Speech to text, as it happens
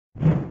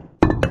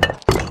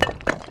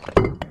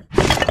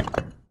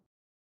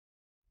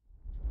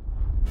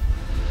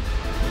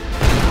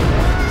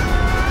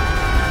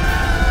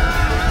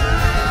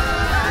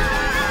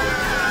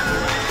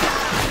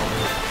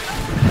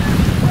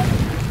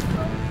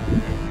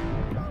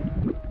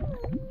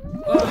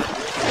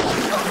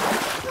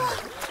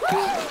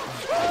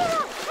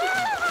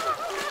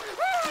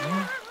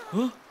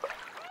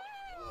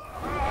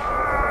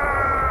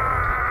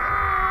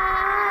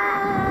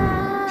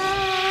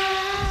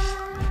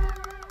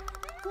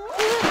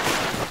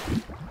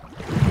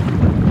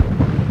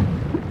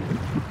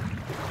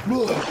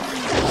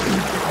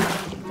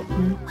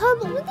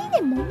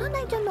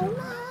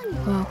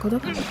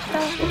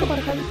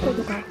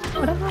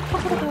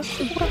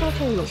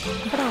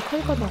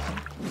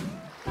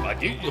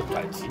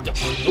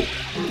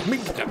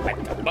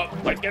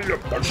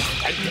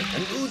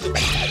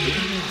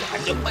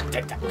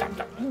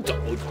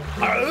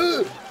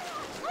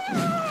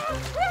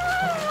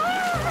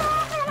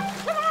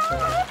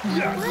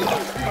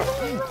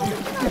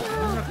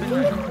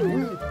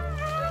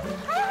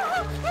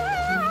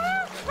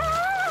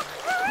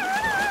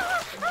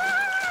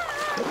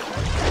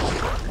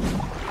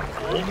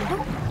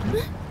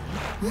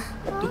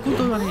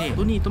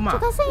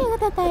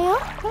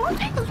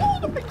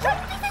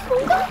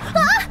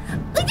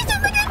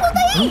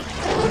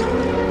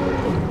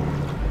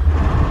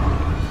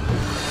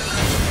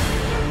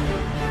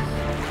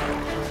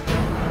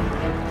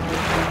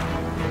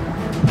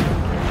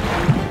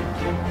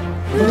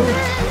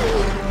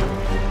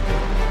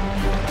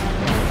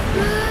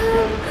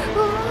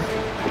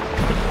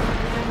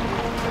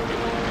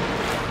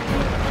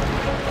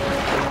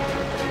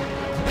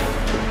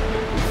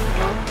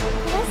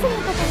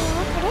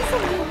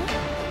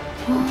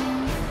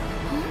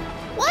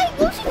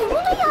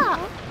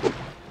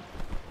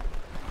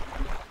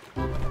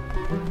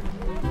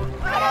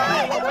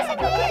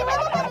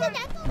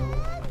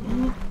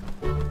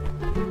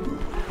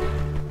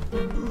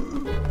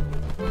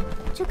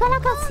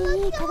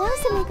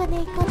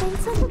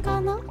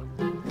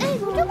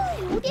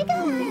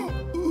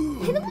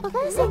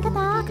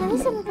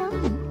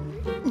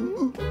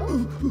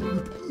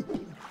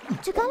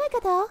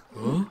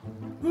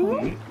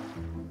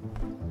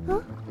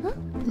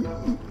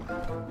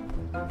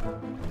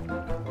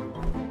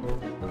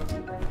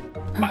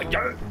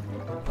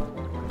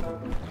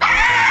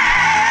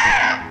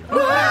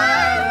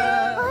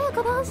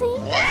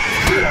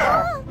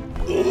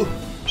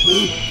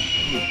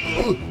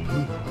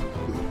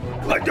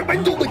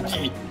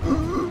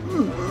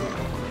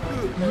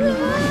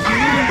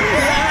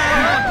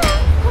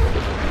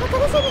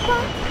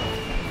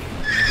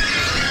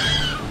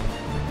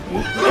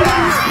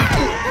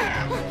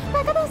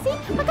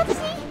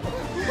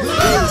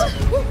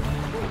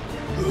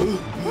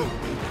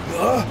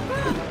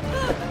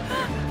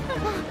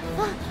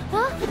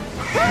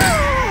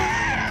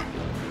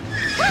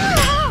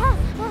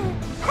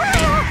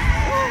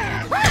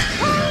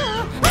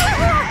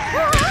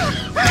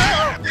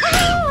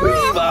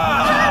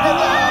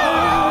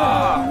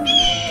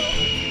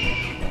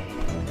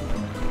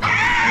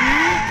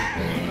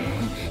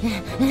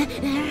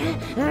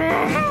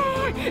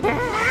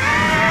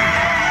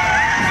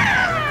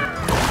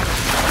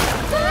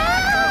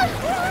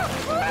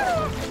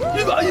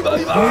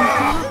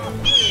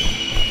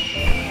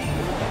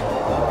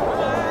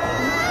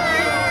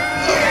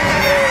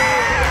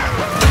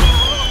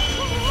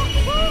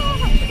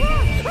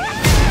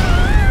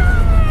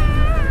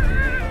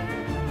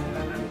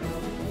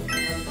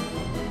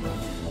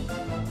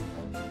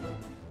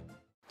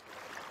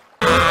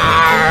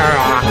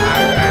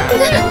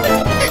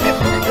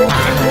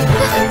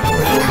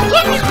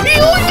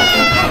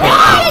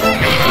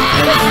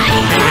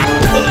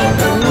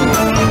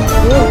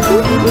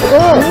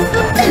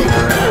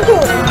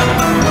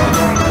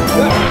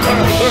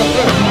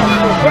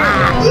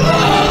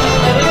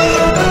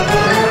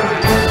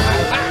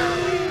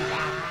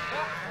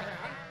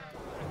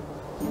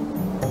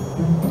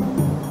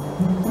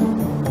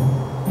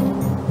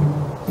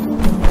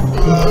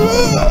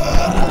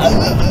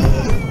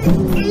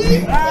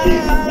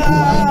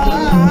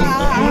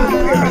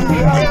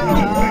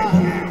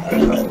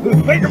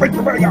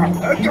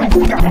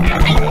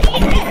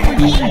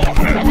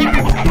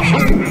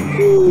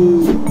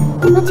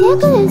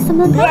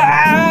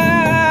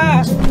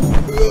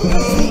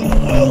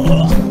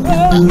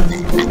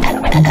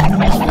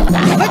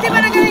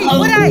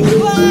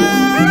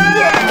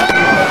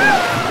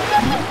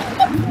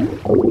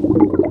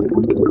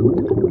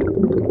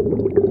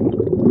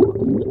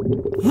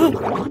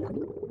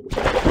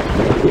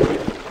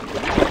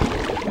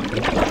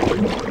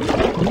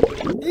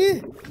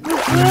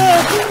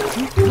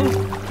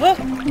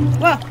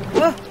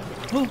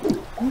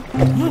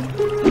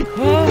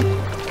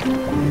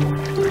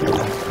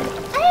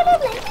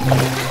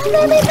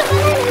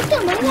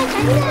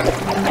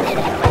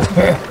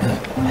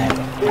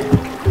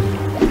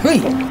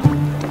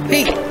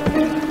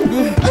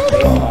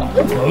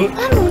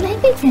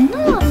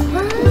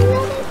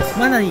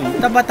Mana nih?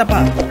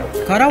 Tapa-tapa.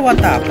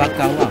 Karawata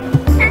bakawa.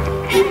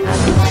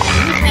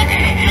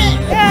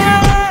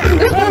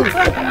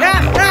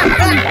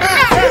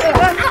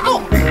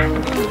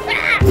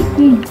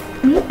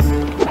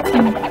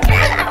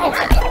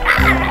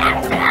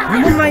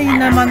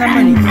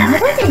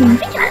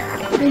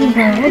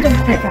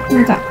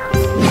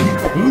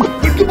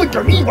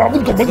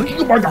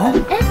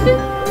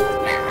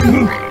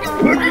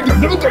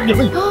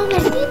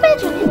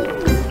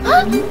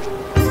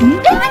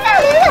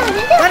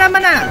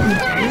 Mana?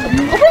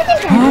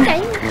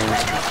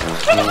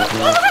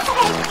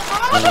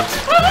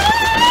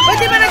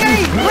 Bagaimana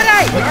guys?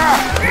 Mulai.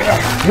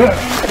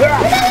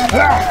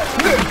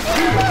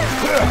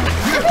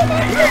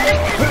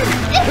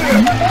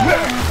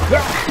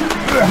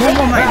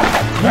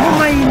 Mau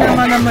main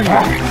nama-nama ni.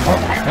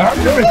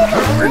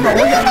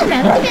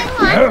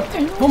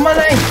 Mau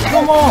main?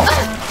 Mau.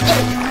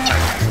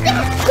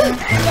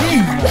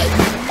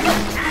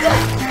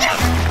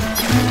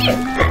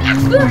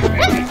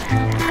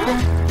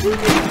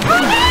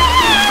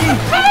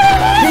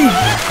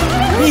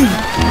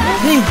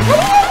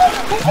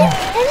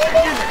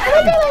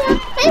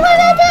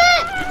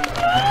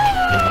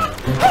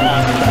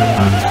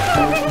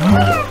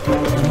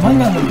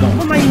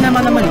 Mau main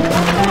nama-nama ni.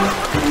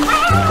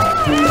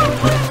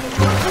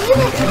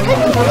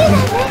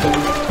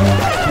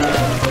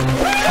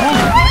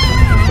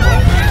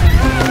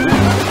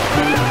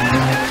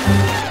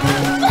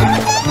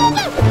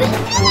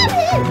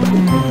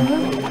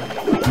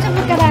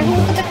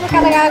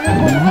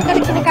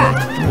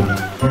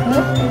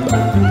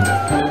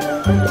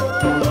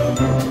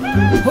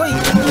 Hoi,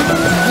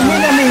 ini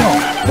namanya.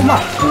 Kuma,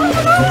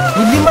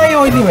 ini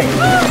mayo ini mayo.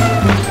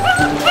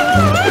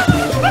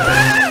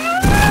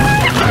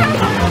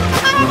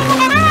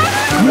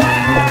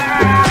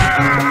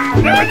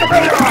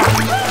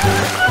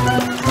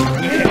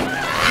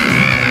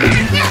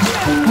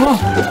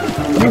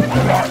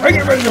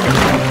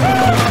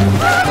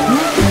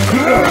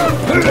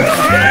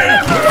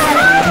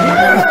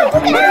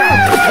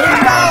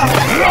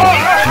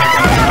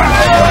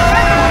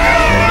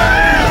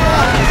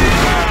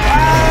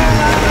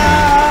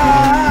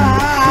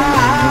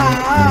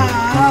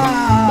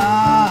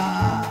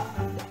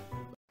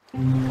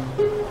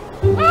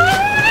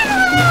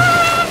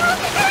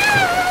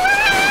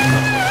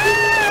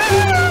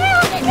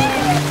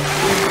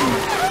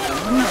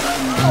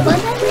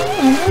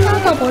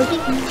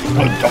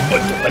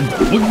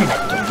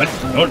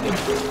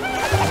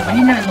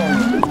 Mahina no,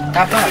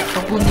 dapat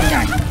tukunin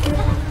niya.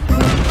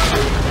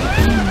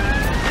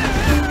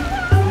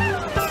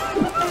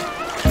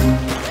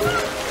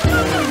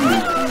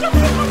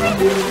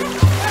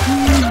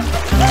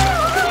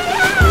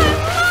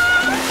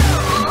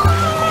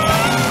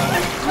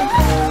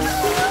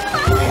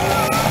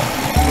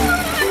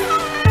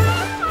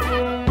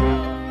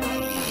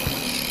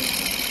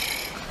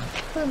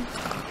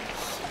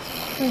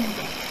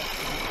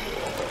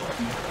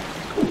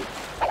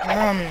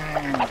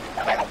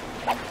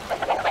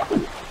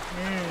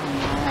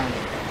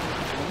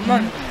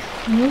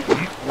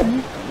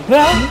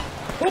 Wah,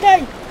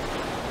 udah.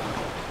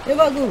 Ya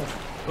bagus.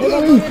 Ya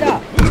bagus dah.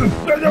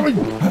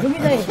 Bumi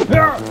dah.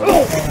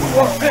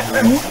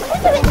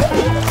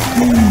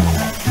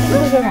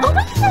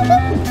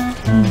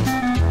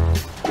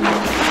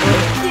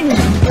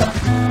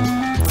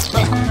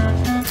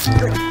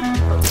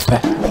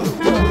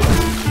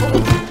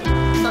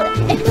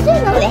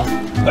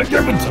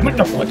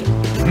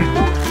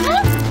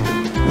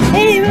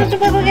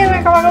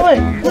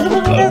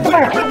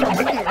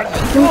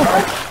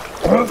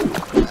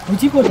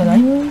 Ujikuじゃな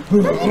い？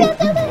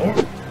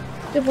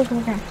で僕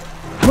が。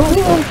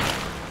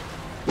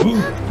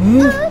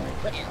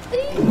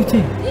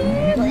Uji。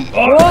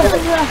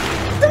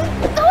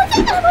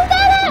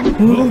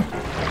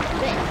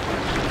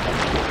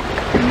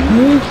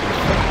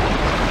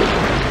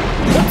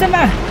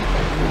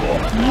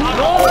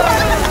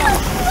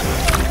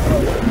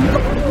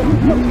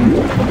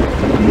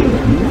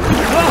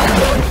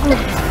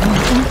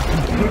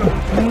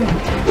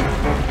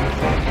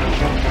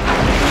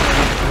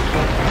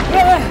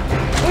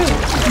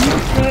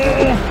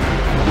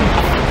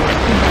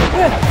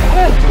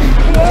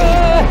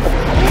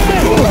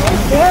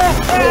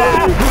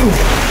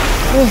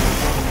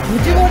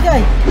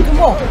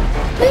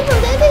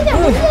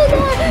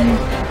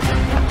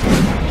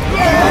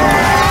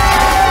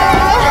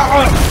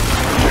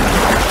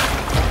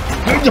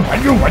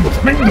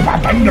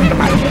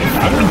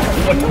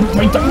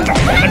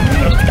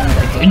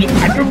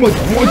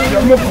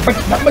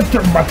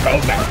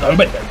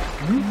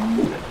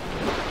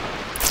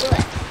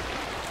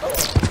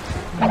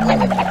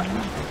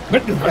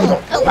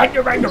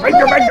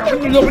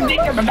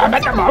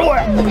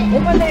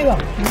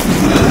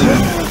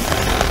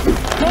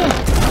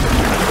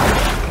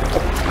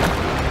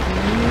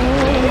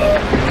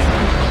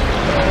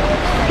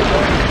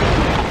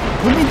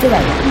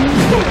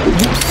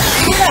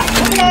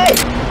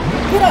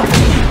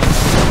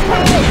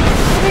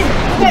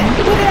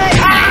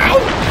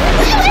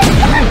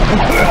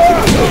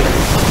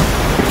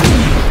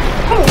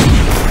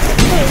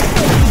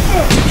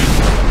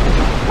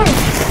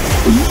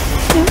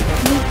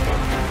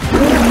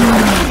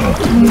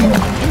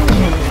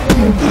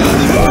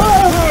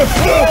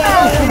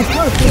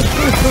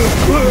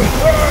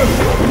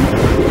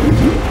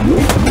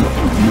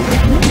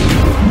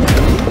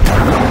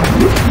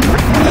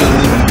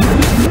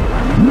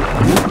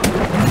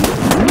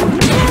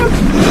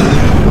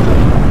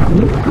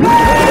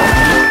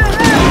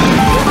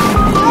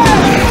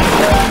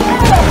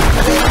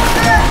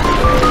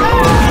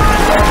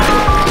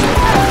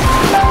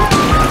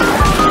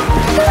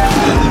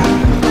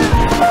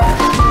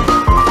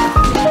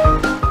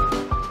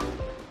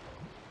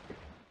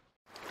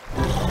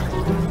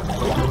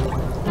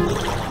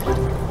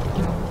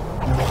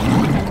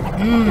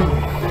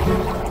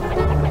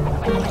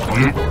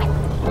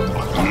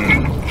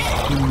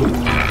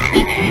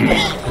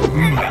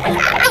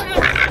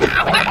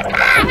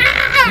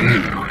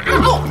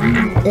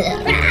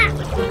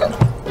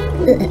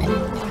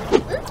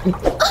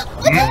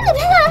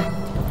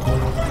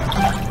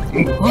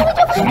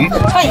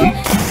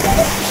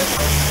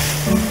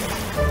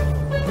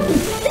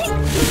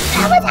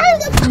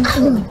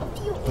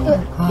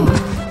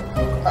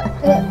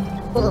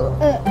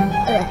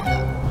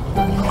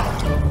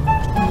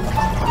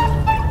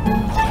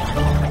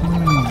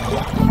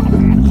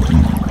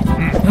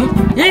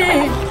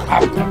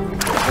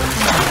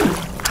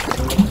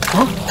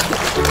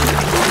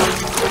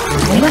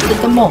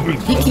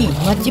Iki,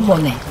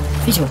 macibone.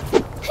 Fisho.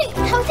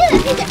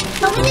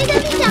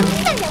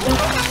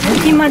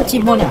 Nanti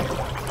macibone.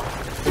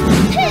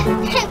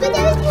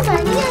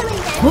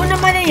 Mana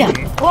mana ya?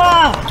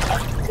 Wah.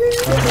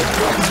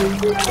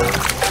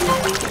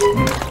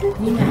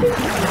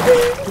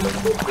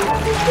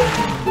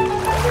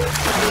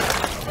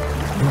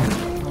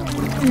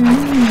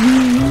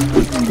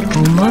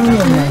 Kemana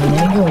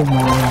nanya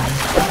kemana?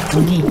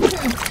 Pergi.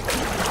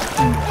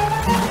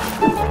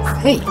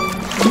 Hei.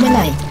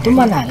 Tumanay,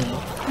 tumanay.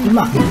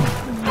 Lima.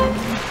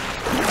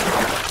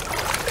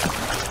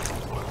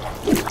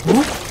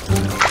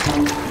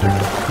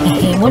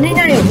 Muna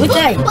na yun,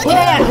 Buchay.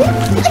 Wala.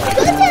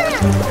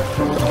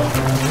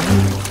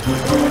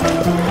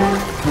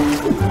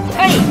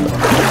 Ay!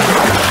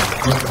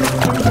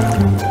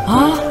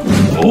 Ha?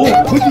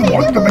 그지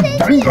왔다면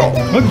다행이다.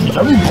 넌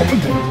잘못 가면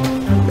돼.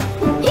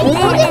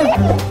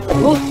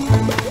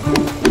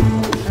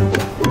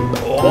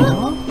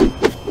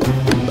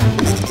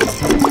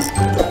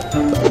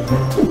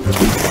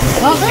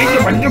 이게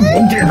완전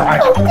몽개다.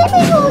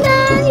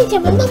 이제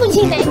뭔가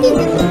보시네.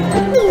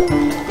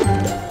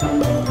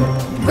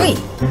 Hei.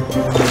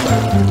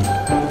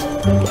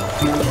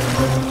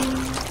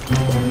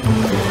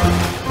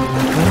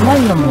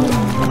 Mana mo?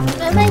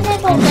 Mama saya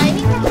mau main.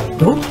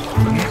 Tuh.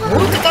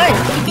 Oh, kai.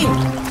 Iki.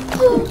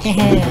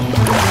 Hehe.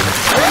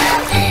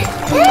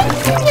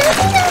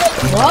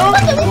 Wow.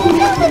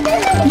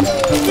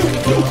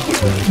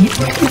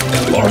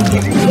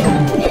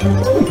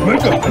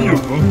 왜가 아니야?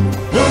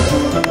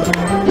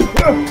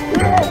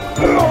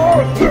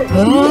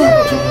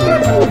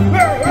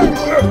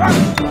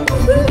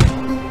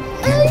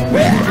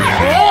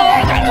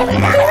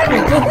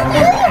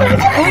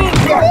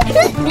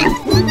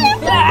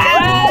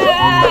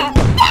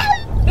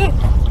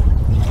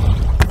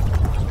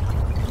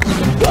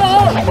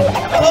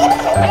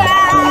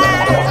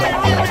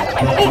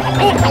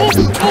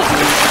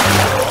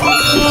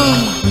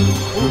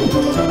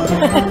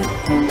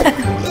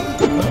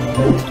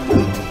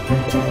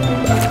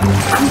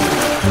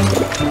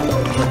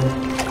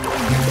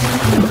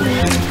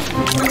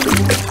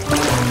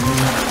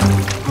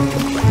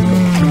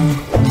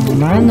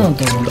 Mana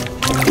tu?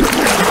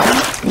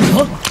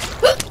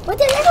 Ủa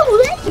trời ơi, đâu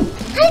đấy?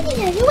 Hai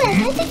gì này như vậy,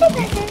 hai cái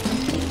này.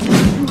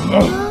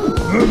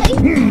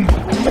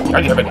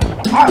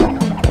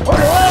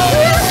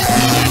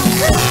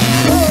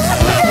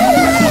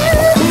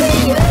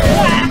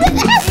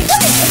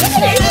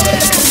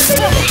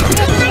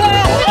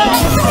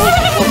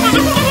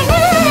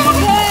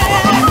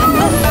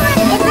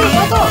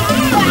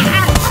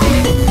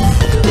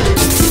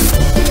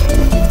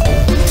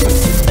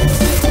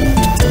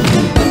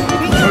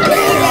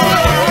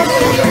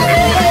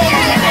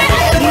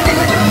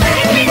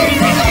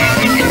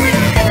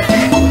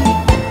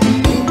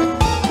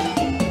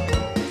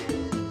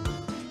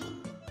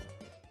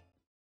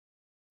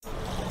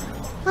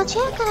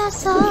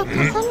 어제가라서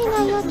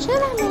바람이나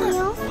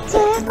요출하면요.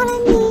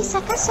 제거라니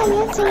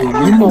사카소냐 제가.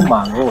 Ini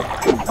mango,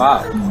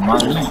 Pak,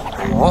 mangi.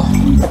 Oh,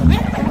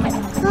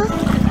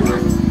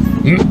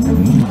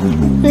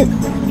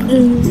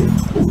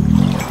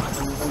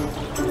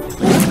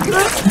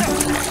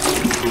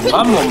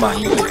 Mama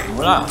mangi,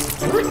 mula.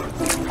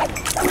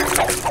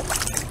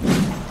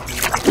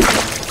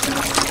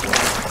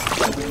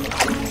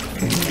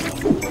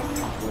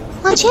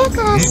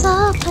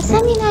 어제가라서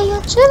바람이나 Ini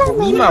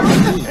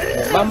요출하면요.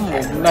 Mama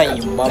này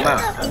mama.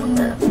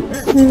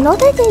 Nó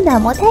thấy gì nào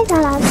mà thấy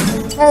sao lắm?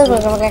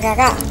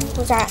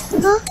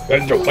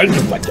 완전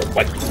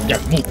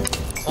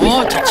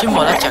어, 자칫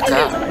뭐라 작가.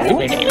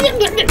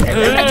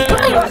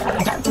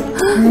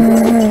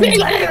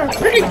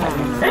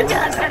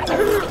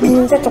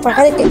 저쪽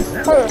가릴게.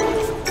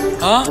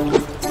 어?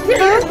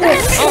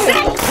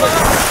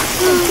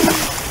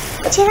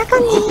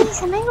 지라건이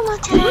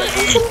사망고마처럼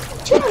한숨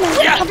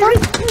출연을 가봐.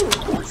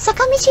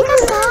 사카미시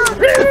갔어.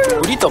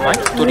 우리도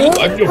많이 둘이.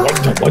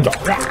 맞아.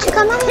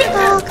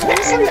 주가만해도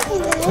그런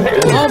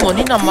생각이네. 어,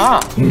 뭐니 남아.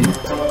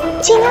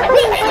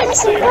 지나고니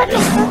받았을 것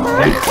같아서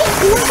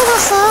그냥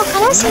들어서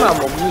가라시. 엄마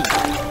몸이.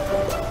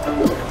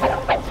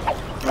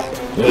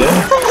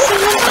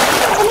 가라시면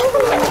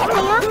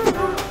사망고마처럼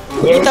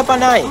Kita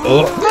panay.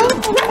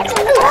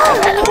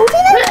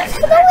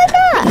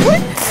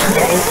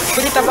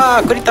 Kurita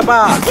ba, kurita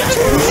ba.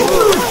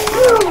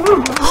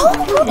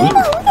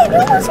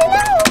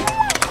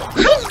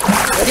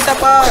 Kurita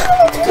ba.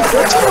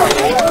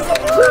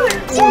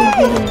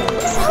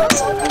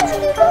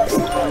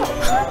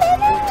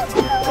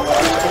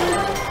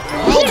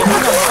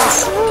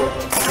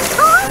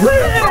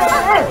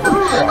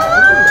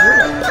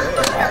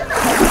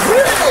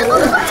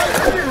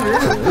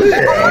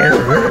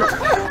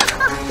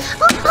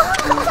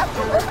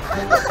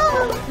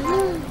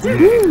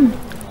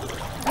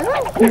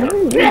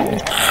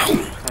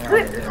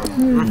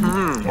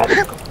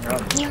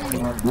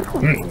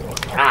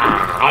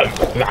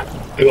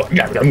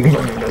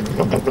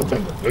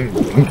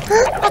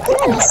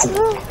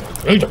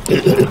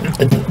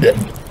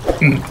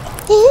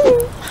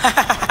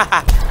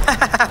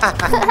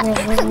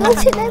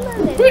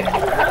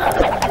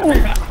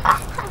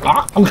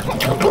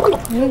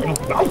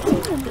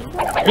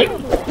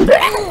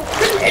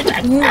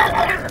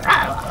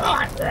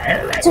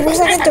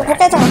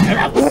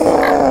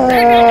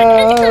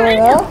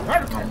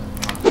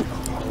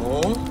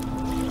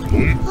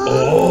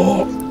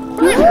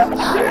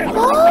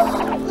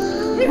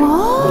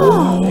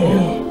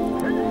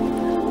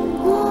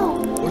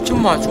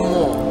 Cuma.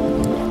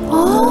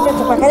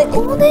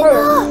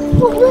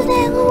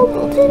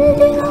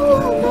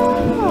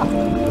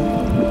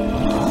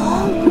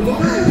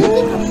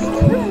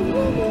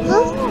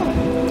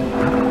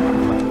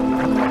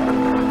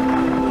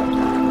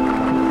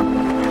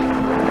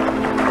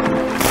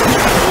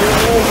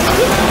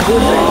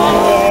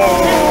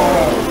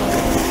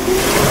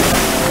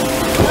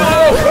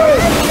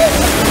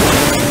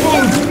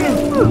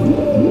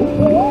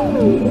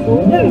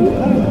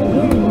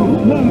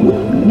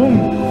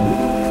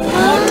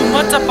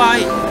 Cuma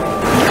capai.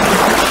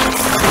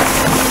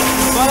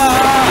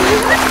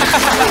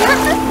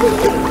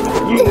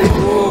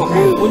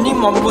 Ini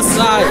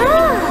membesar.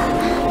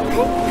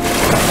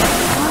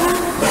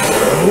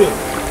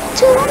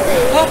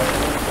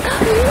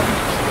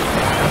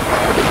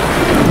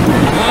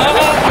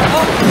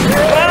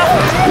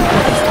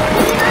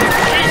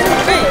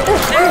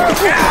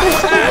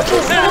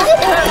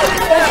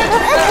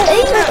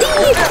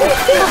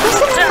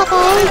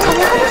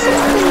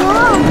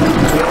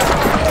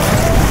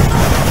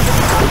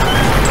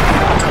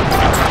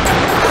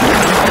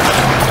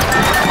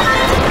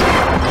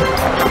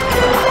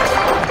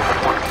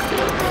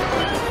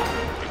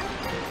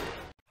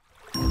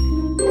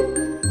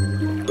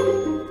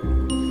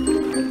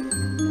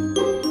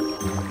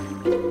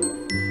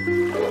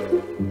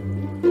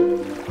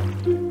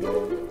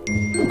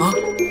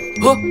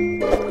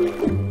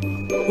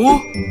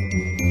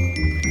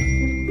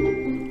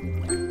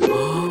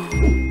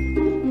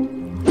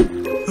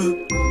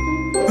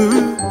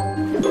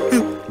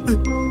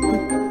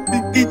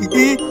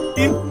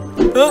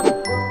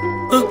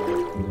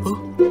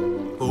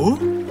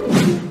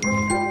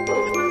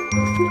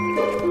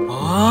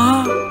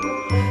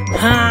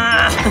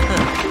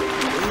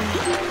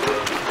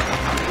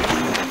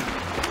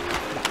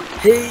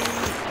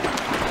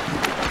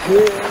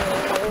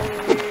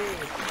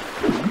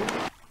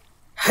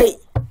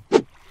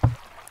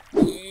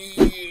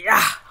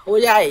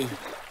 Ôi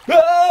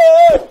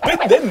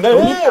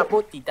bonita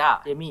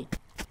potita, Demi.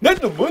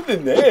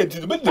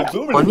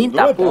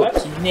 Bonita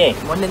potine,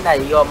 monena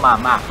yo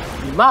mama.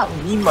 Ima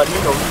ni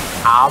moneno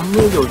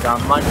amne yo da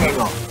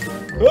moneno.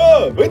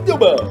 betul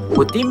ba?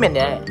 Putih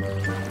mana?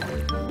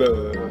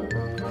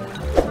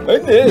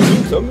 Ini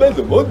sampai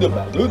semua dah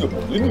baru dah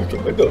ini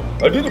sampai dah.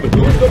 Ada tu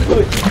betul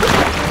sampai.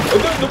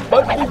 Ada tu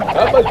pasti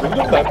apa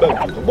sudah bapak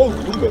semua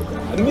sudah.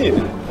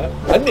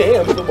 Ani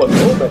yang semua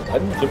semua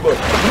kan semua.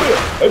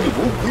 Ada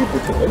bukti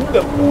betul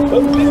anda.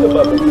 Tapi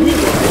apa ini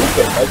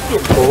bukan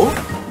macam. Oh,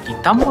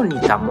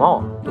 kita mau.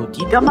 Tu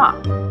tidak mah.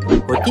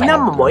 Putih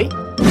nama boy.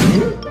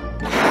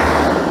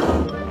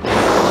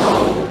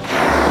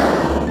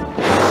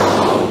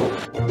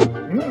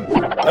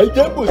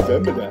 Aja pun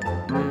sama dah.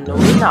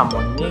 Nunggu nama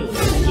ni.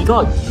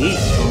 이거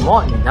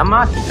뭐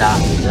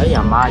남아티다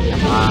야마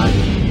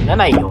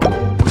나나요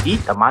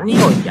우리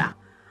담아니요야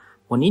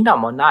본이나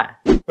뭐나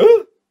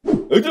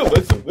어저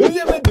봤어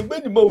왜냐면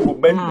너무 뭐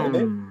맨날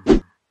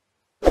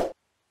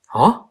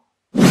어?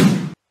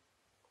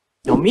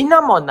 요미나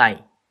뭐나이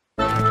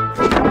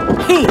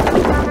히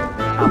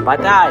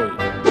아바다이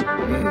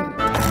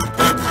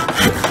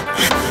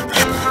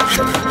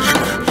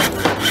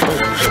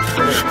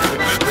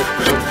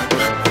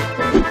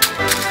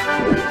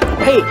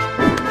헤이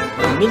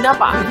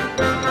Minapa?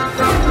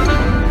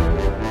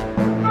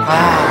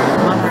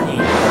 Mana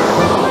nih?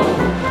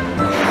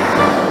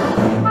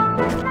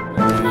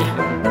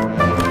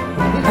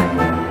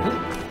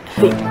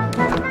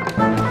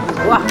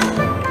 Wah.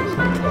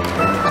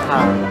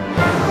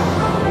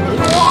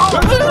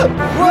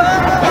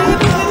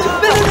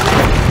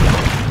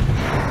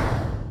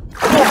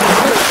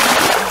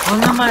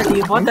 Mana mah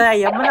di foto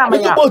ya? Mana mah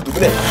ya?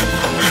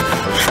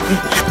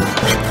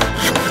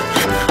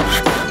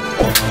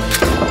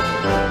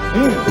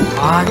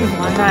 Wah, ini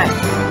mana?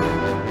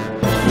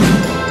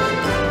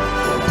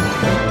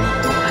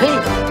 Hei.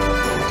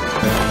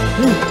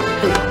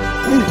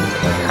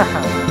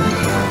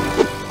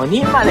 Ini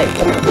mana?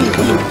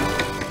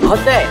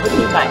 Hotel,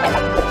 ini mana?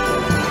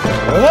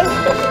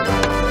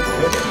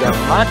 Yang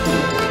mati.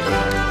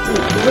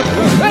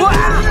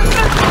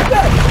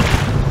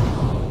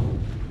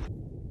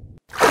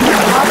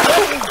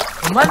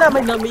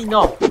 Mana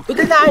Mino?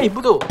 Udah naik,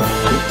 betul.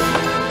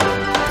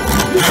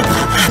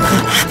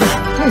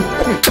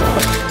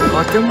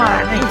 Có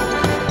mana nih?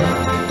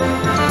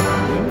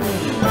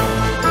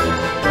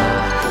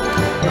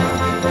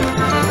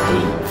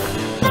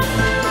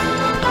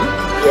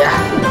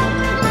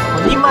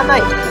 な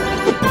い。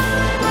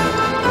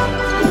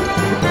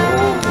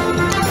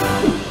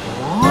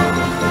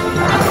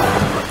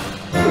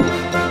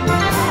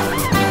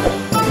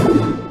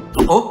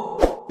お、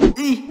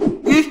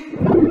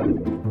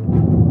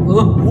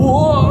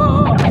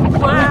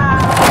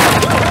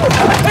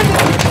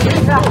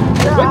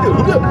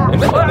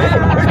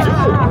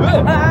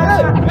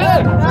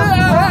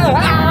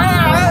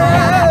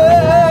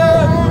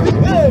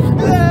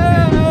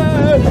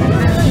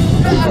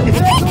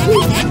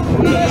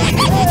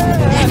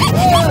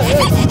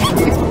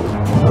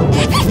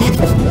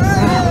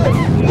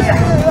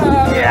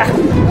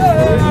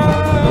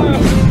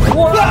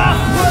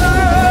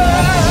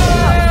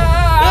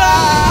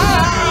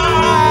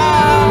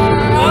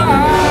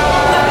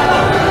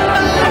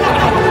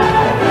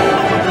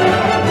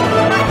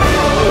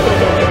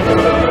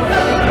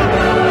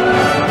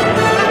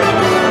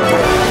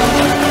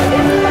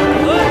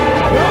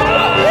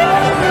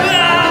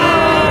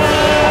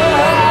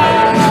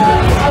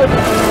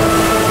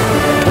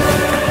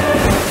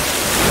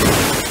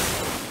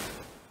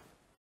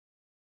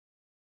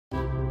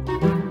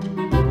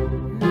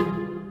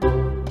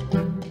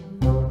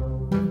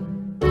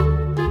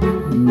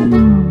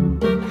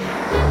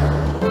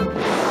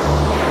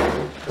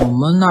我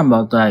们那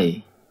么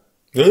在，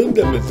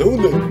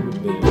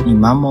你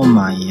妈妈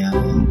买呀？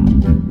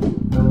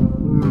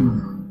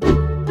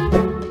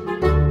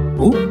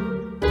哦，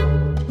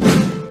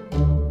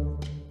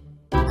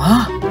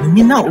啊，你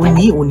们那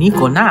uni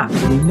可那，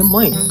你们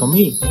没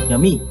，Tommy，亚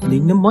米，你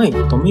们没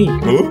，Tommy。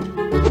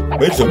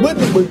没什么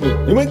那么的，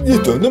你们一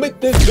整那么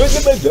的，那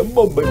么人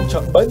我们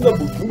上班那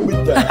不用不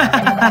的。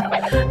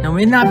你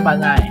们那班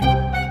来？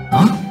啊？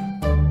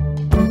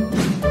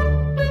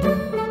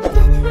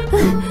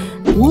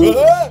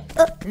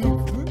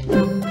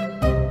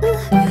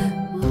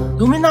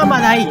你们那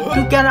班来？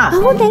就干啦？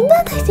我頂得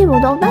睇住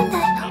冇到班嚟。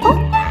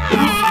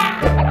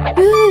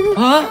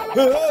啊？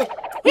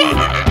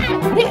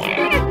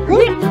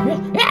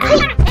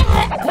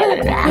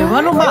你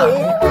玩了吗？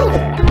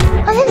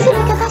我先試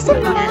下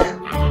Toствilля。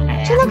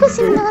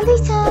Toslikusin na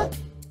dito.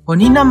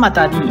 Kanina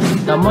matadi.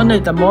 Tamon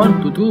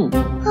tutu.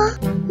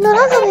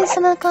 Nararamdaman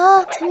sana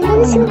ka.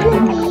 Talaga si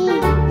Mutfilmы.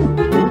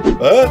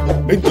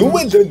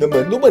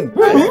 Naman.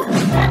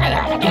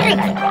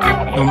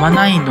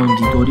 Nomanain don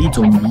didori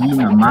zombie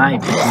namai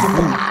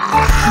tutu.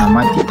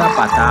 Namatita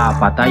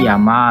pata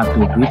yama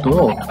tutu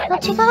to.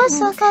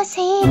 Nachigaraso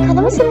kasi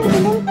kada mo si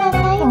Mutfilmы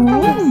tayo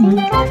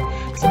ka.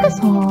 Siguro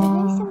si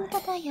Mutfilmы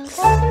tayo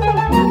ka.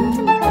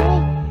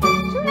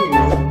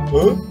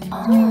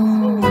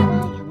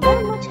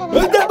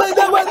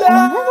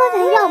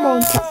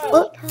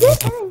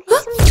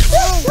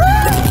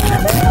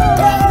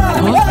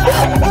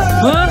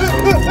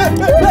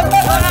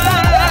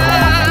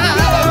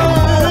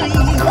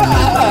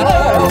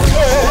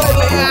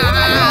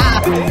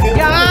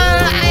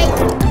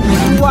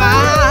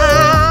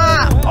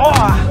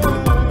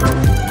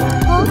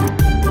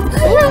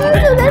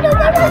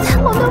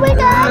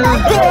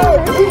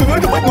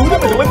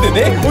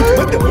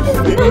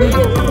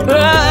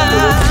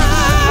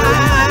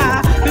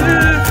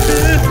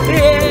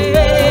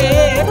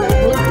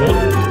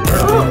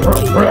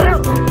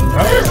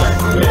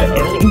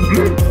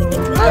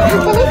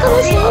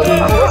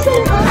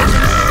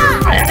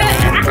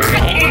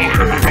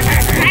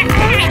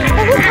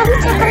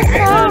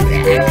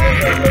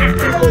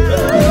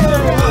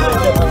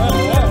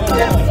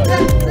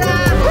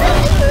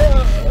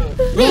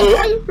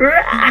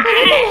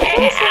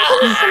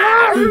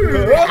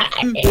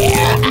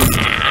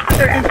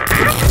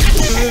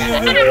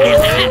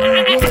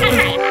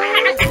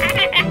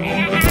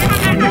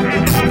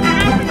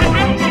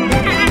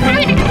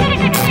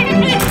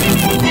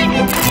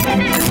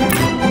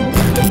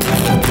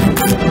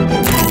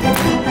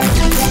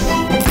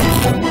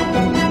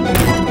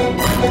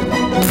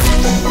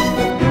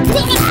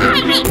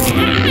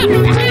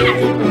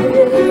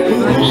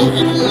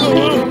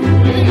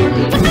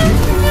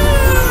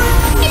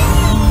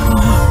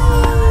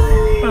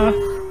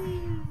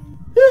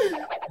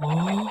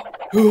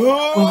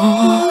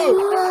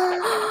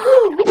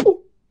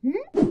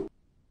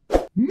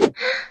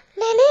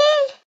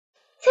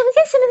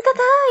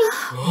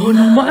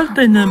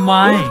 Tên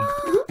mày.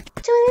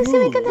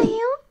 Join ka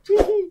tayo?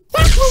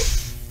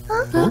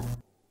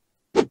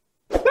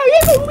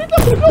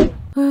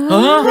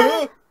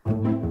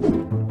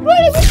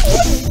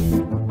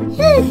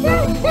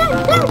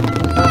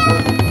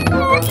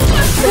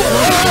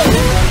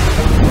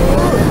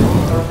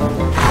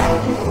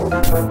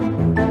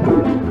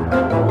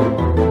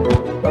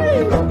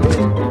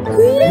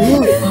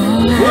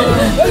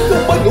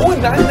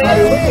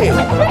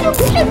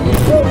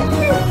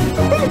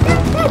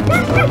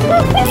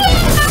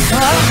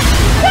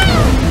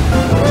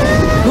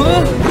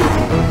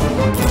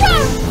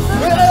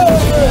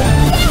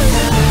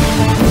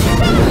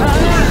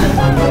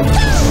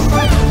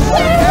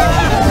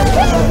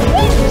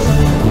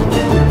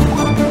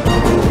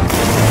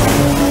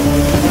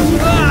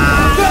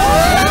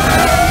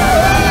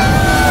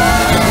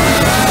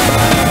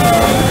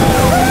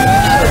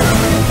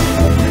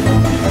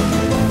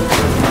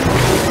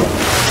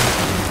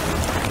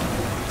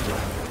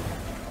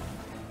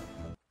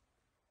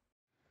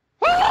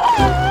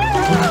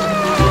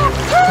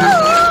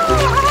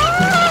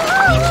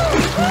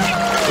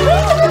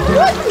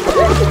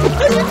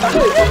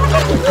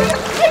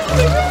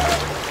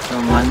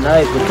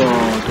 nay buto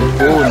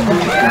tupon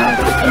na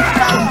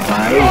kitchen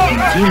phải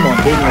chỉ một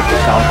bên là cái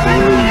cậu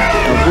tôi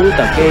tao bú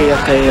tao kia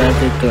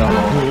thì tưởng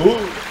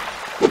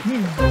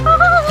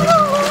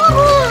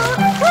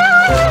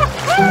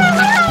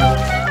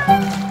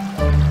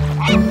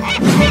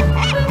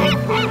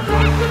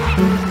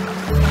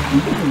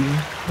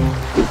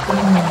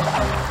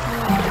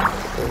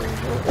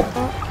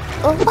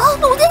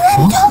너무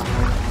재밌죠?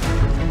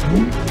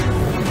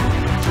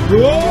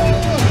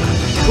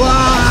 와!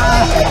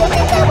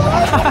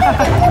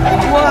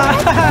 와!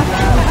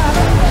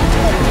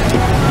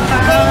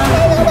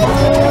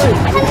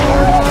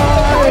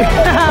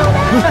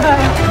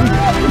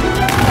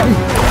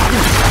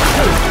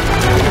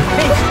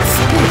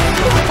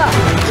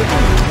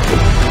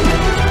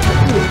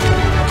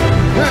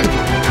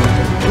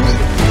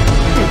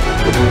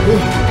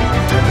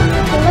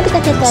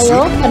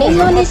 생각했어요. 어린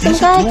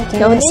소원했습니까?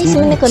 여운이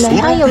있으면 그날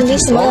하이 없니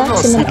있으면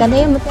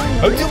지금까지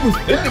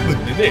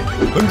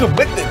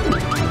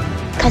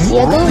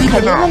가시하고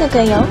가려하는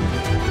거예요.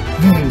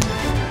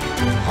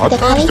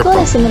 내가 이거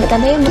했으면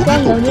까나요 못해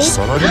여운이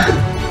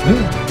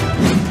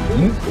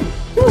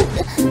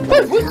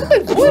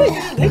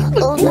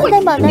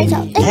오늘 만나자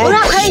뭐라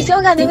하이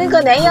저가 되는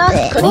거네요.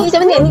 거리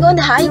있으면 되는 건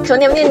하이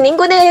그냥 있는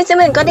거네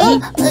했으면 거리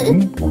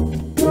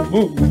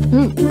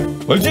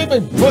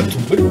어제는 뭐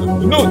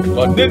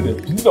정말 안 되네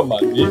진짜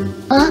많이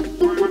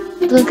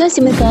누가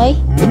있습니까?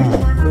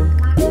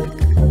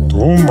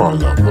 너무 많이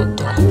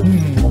남았다.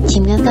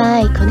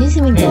 지금까지 거리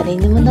있으면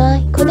되는 거나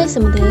거리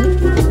있으면 돼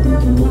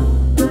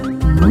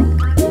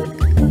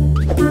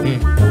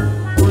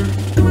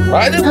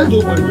많이 먹어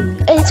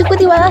에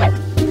축구디 와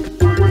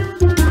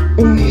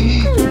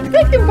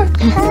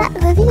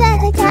여기가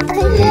살짝 다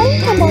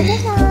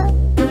먹어서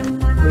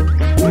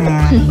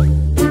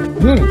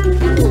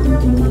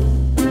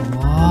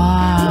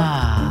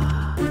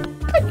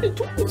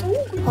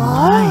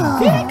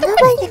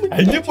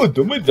아니 뭐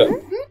너무 잘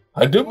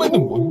아들만은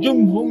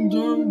먼저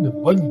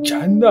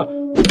많잖아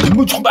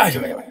뭐 좀 봐줘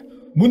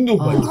문도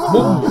많이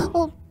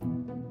먹어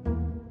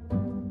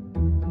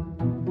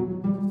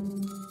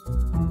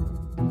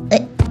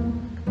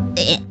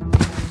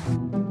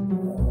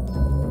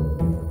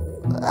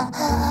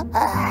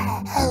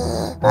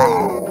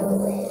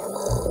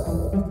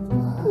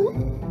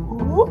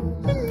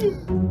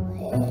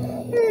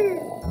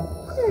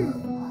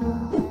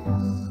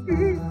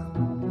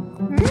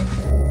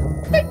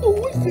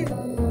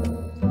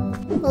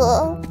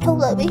Thôi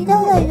lại biết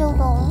đó là đâu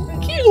rồi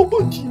키로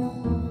먹지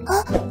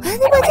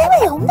nhưng mà thế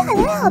mày không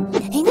thành á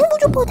thì nó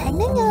muốn vô thành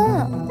đó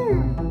nha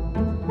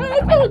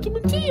좀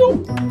튀어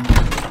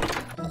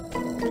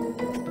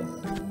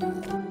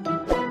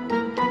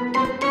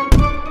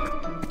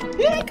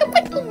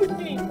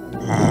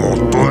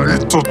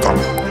떨리쳤다.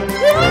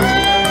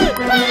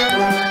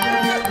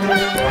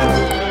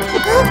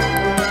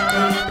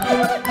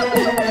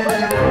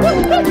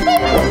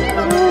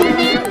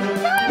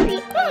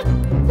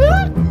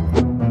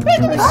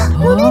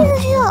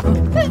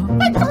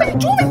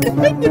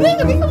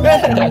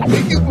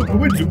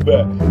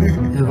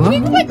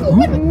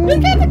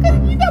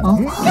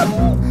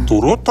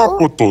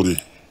 도로타포토리.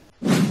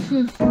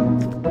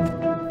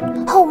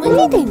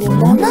 어머니 되는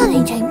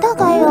뭐나니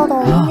쟁다가요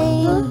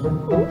너네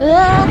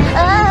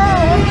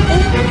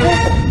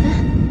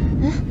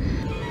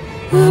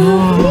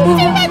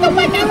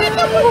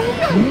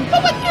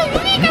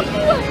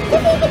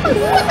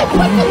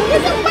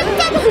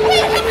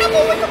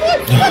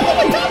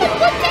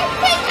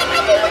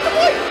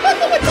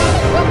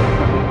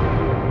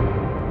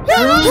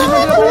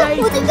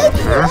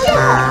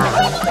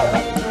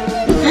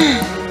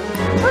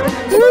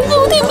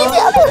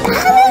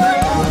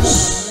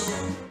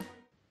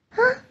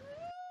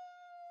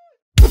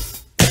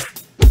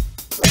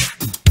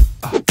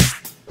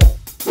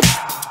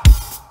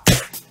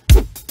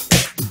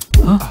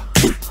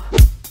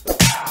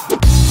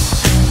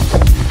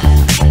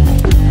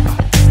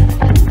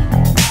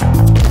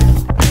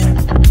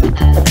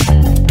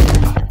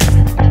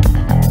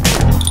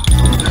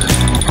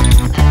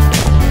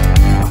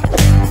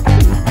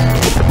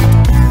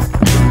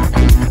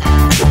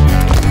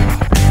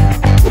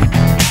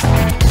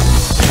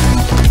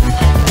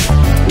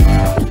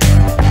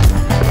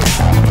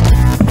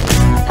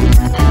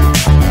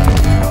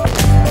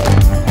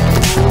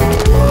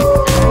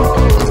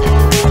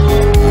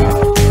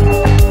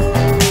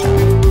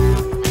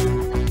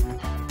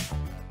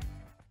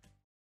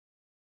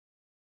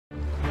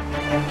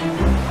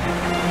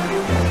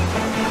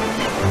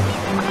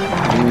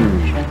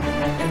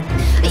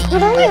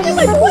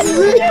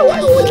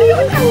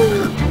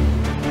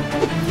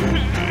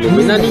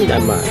Luminani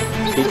nama,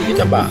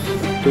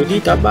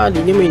 Tudi taba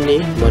ini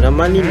mana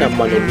mani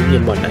nama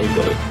ini mana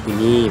itu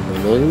ini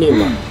mana ni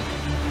mah.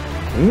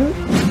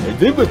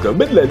 Nếu mà cậu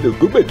biết là đường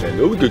của mình là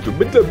lỗi thì chúng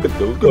mình làm mình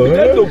tụ của mình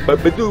ăn đâu mà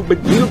mình tu mình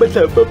chỉ biết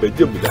sao mà mình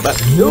cho mình làm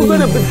đâu có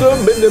là mình tôm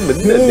mình là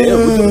nè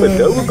của chúng mình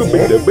đâu có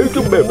mình là mấy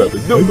chúng mình mà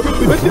mình đâu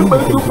mấy chúng mình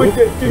chúng mình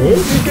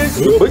cái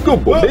mấy con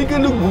bộ mấy cái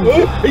lưng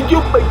cái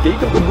chúng mình chỉ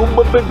có mình cũng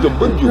mình dùng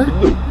mình dùng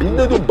mình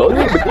nó dùng bỏ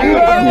nhưng mình chỉ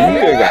là mình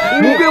nghĩ là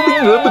nếu cái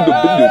mình nữa mình dùng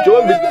cho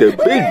mình tự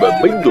biết mà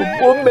mình dùng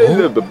bố mẹ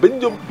là mình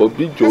dùng bộ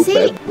đi chỗ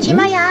bạn.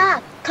 치마야,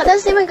 가다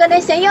쓰면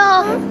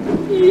꺼내세요.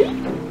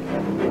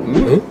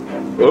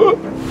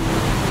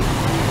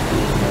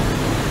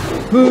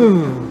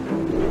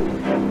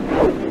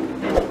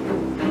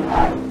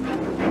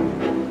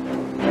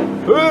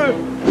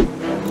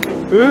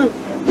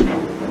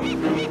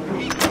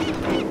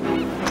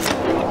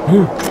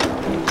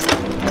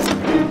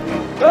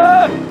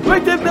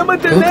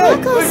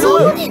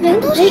 소원이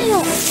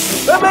맹도세요.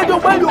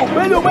 빨리.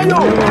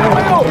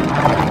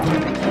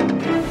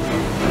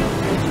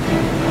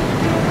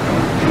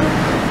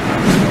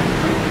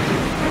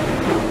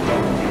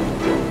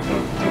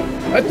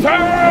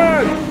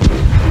 Attack!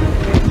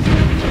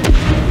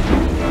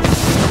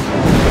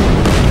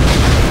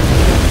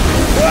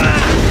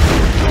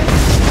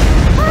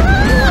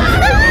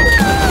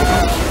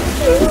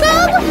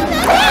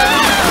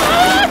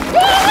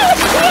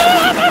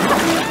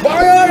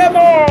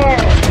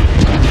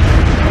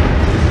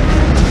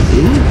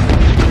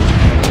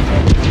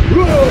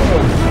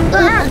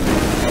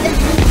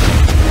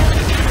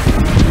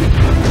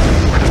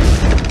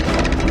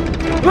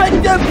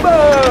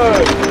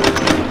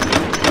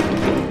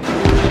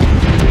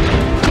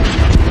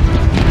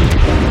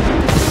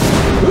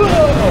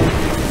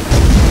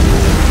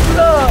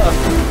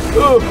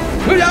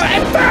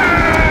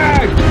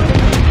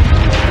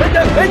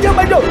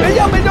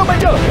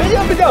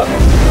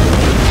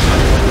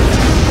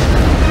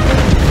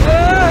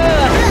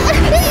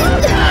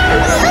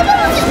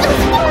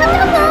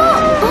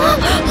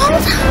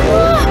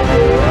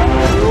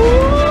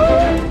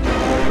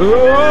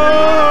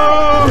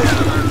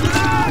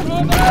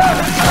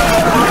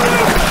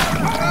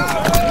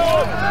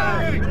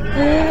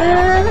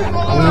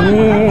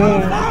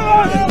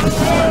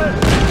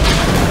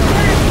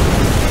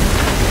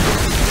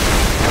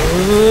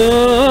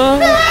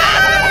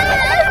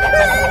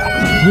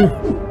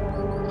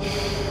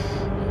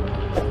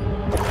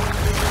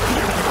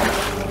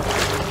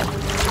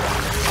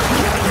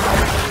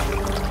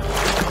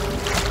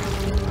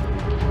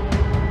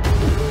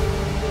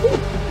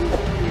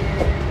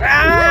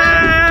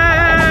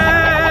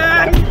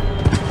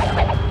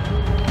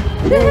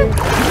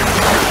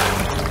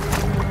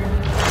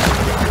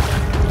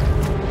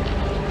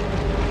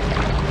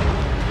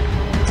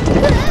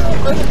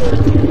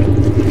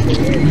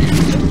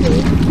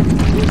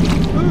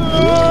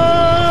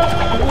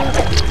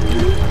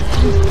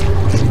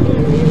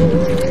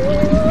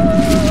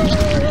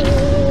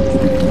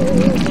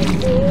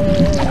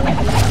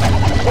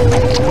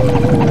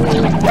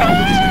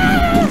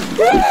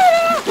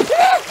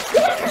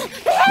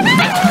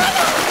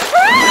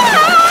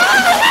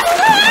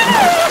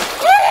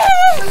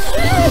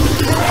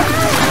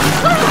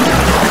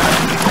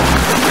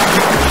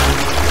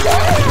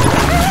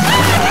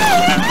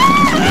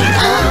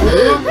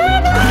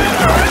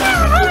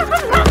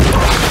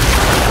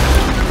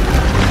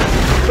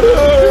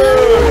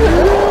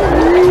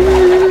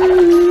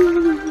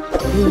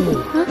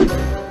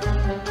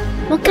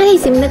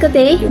 있습니다,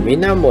 그대.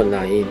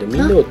 Luminamona y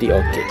Luminoti,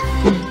 ok.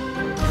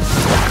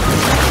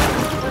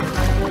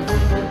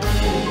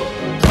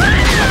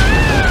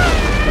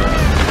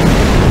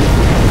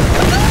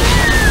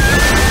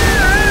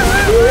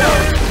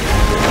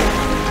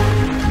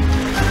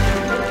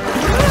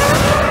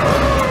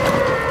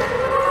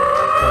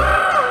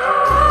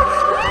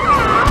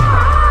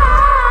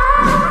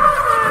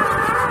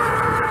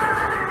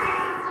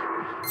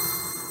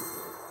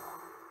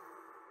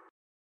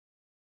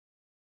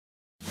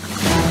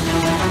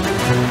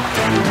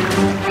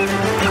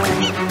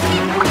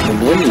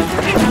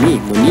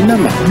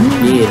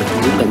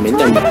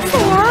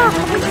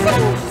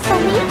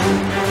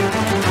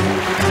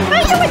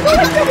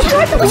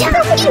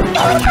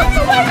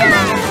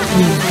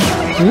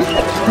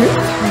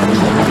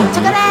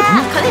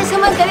 잠깐만, 가만히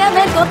있으면 그래야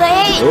될 거다.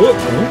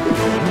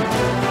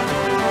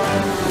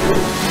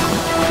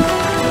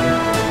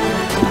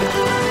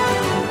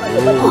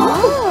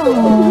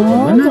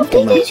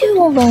 돼지돼지가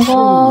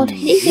뭔가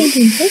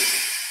돼지돼지인데?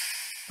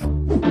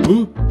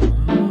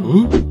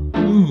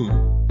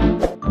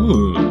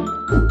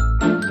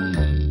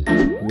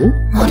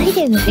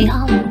 돼지돼지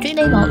하면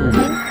쥐내가 없네.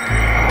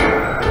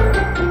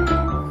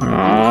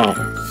 아.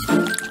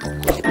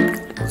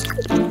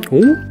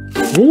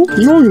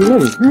 이거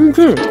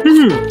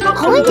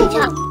거기 계셔.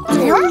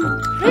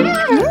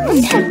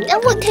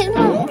 너무 대박.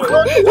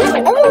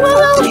 어머,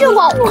 귀여워.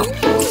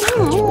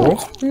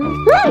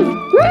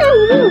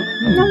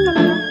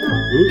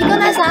 이거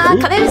나서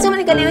가만히 있으면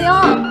되네요.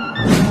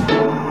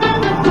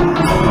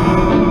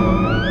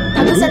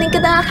 다들 사니까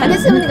가만히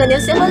있으면 되네요.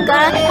 세번가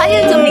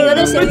하얀 좀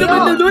이거를 쓰면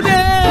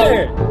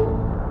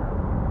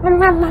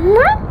맘마?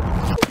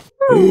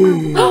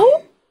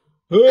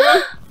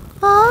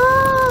 아,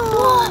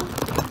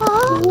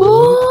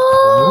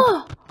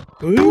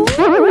 Jangan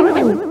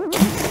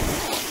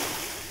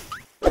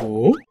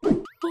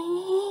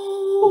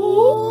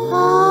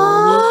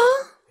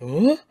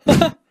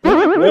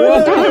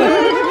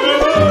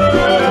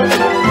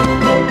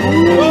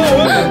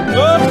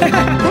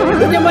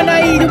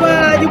naik,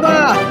 cuba.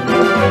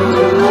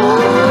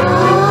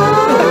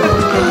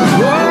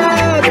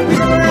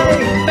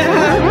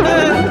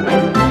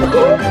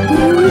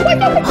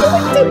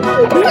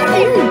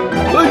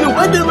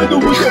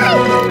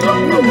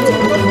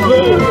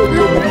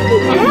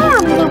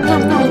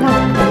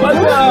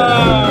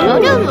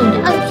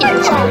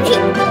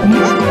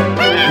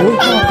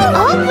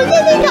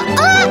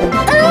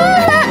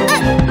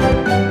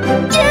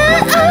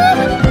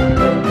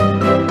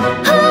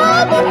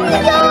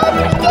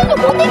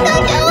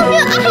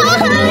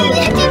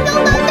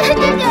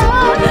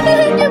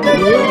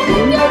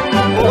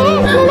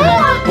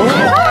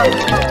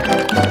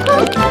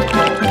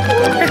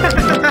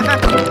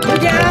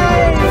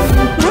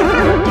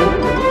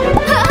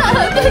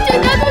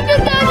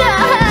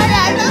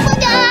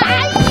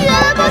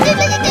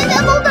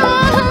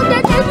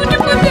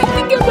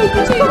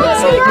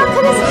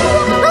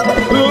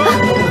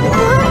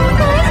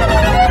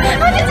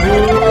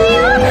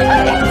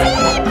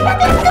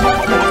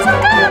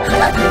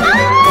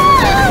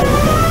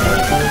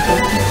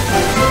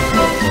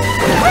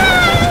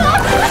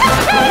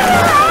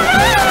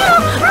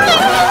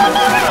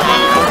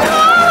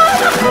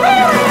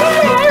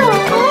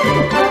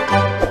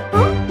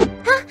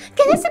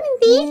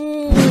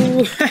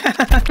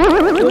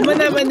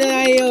 Mana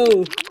ayo.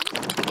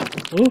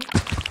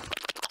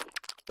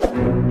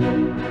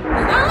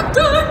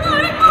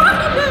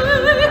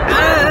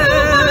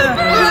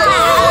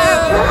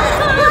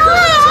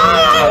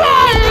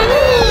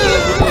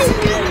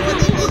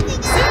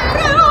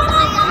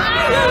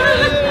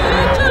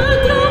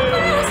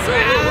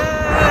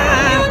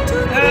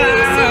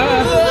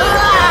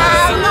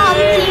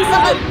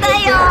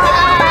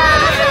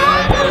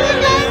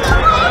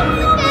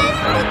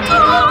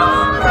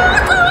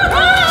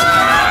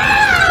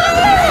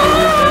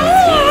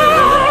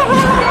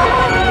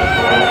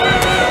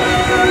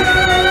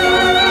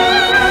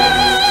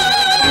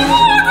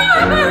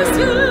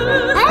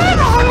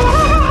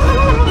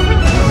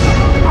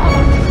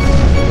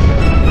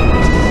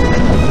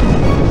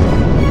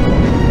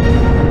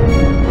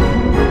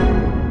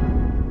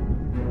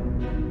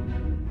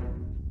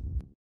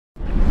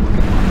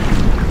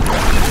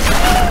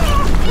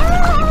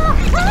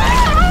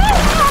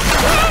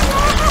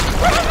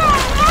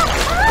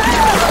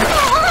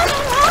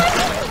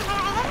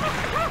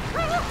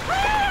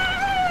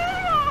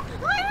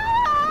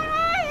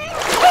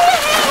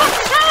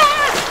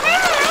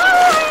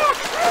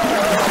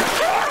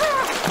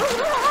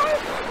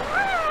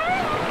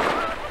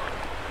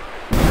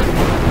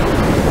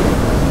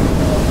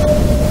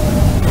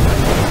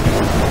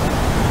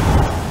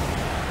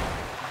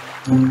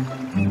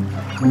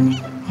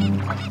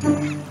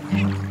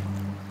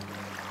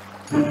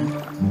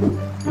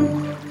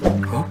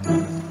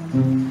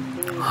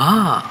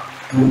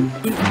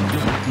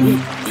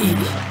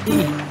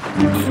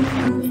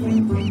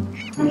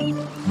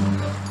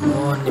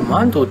 Ni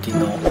mana tu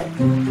Tino?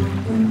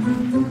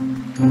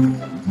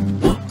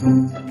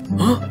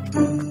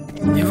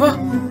 Eva?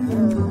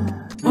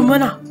 Oh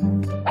mana?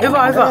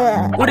 Eva,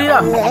 udah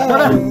dah.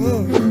 Mana?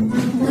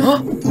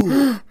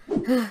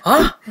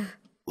 Hah?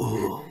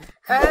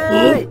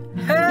 Hai.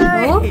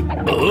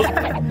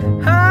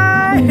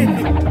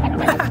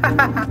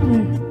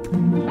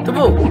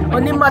 Tubuh,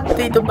 ni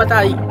mati tu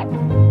patai.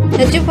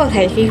 Chúc phật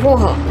thầy khí hô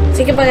hở.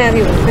 Xin cái bà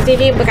thì có gì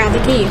đi bà cả thì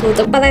khí hô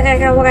tập bà cái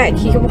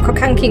khí khó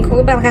khăn khí khó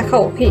bà cái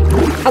khẩu khí.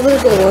 Không được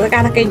của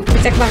cái cái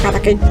chắc bà cái bà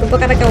cái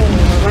cầu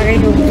bà cái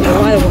hồ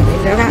hồ ở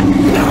đó cả.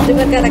 Chứ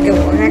bà cái cầu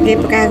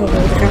cái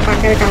bà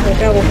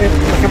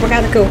hồ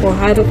cái cầu hồ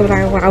hai đứa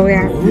bà vào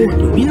ra.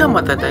 Mina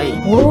mata đây.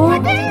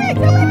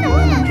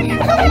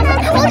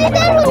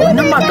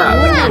 Mina mata.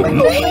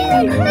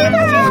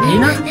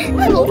 Mina,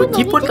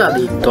 cepat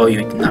tadi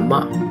toyu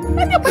nama.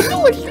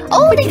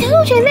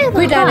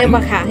 Quy ra đây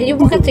mà khả thì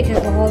chúng cách dịch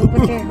của họ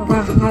có thể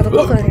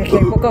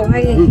có cầu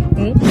hay gì?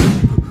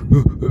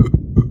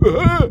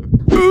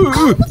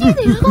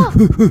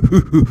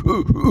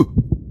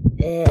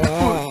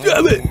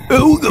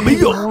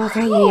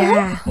 Cái gì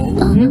à?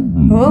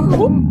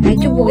 Hãy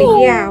chụp một cái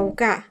gạo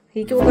cả,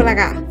 thì chụp cái là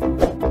cả.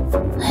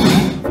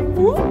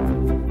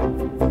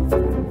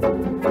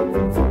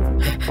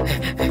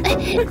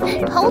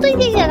 Không thấy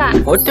gì cả.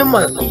 Macam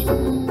mana?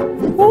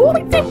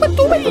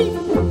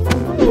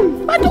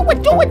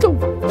 Betul.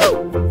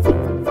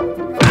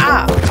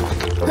 Ah.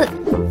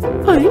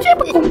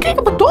 Siapa kongki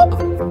ke betul?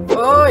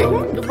 Oi,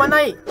 cuba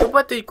naik.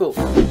 Cuba tu ikut.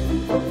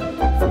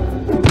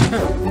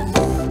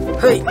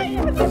 Hei.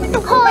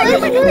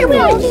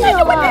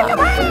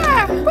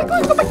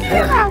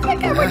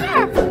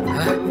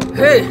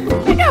 Hei.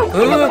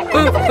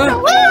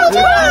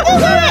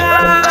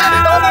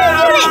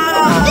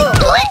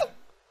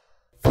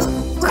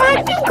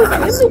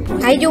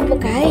 Ayo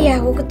pakai ya,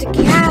 aku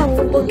ketika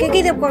aku pakai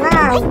kita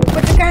pakai,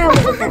 pakai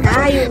aku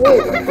pakai ayo.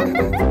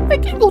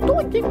 Pakai itu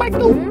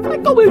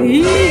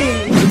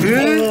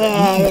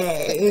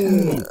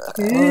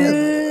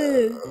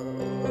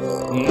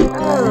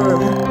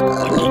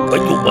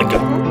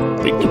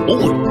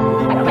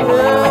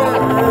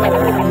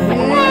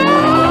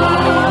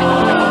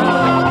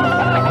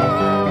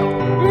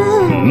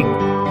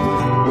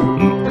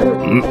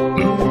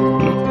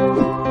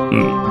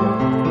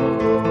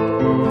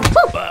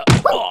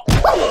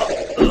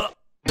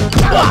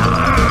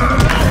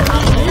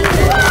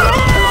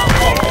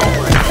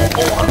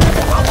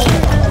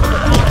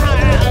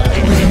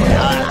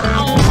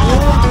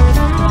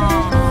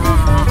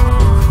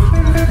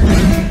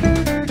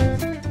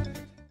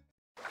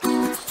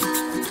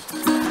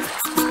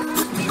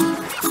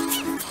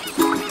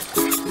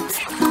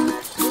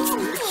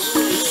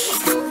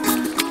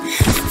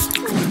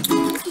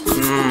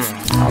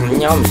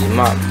Nhom gì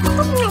mà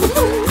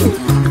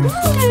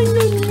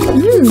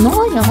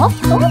ngon nhở?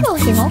 Ngon đâu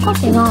thì ngon có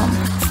thể ngon.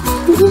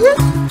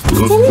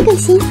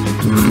 재미있지?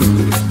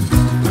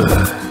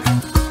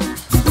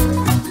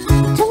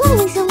 정말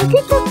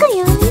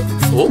먹을까요?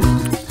 어?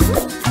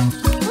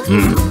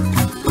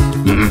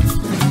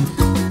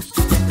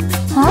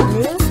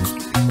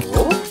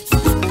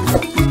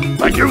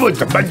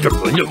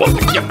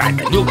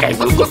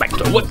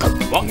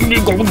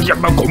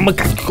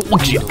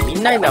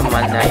 Nay là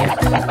mà này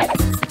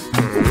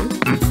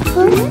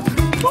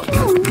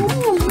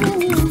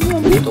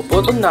또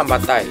뻗었나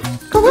맞다이.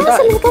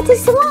 가만히 같이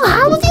있으면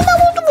아무데나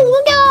못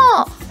먹냐?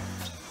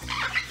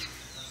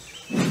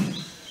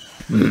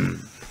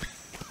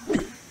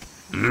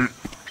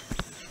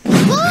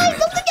 와,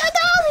 너무 야다,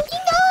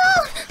 웃긴다.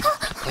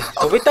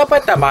 Biết tao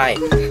bắt tao mày.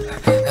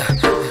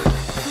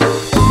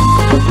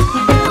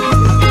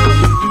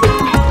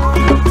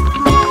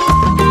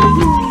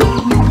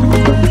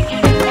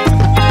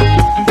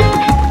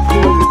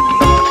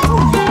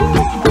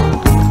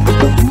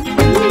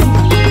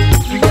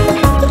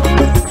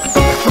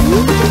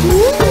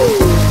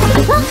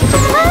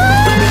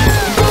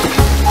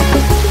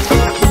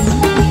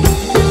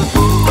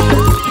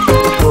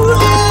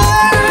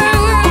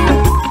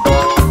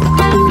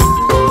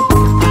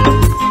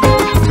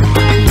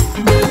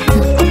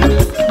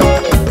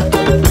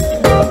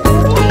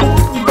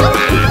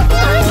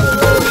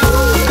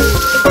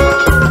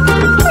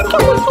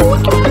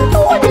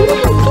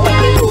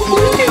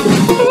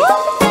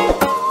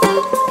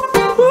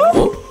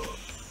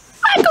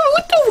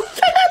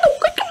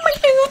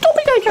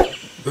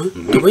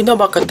 Tụi nó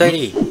bakal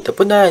tadi, tak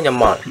pernah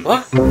nyaman.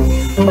 Wah.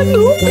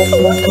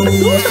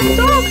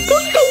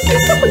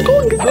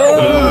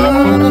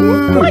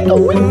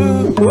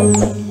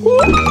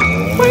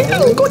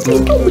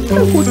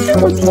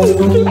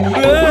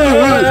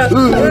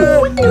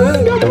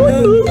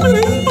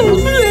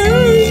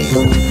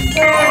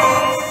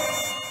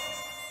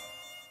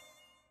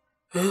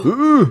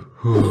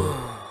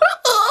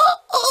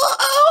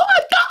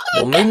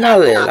 Mina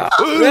lela.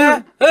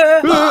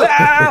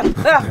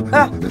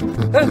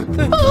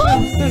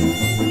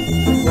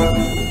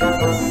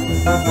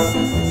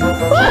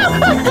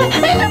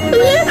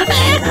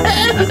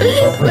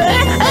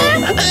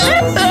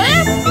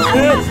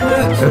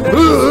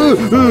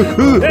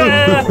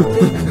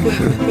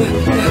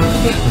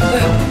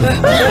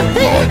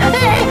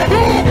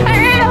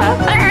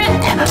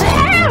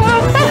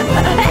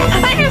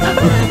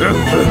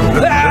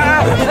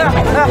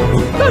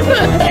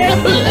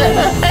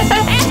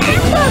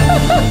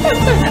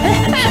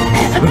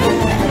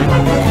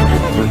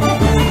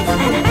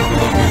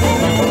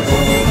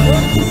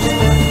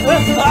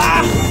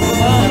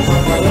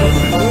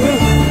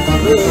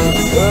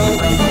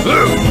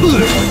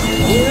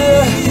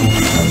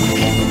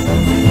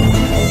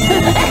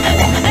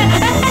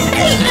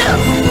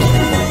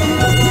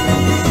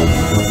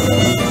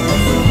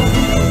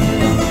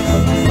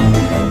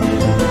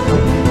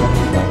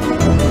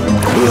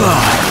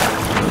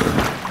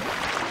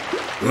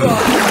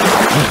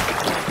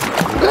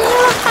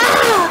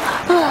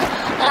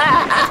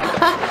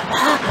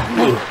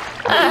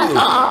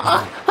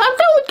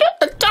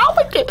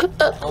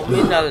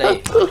 Mina le.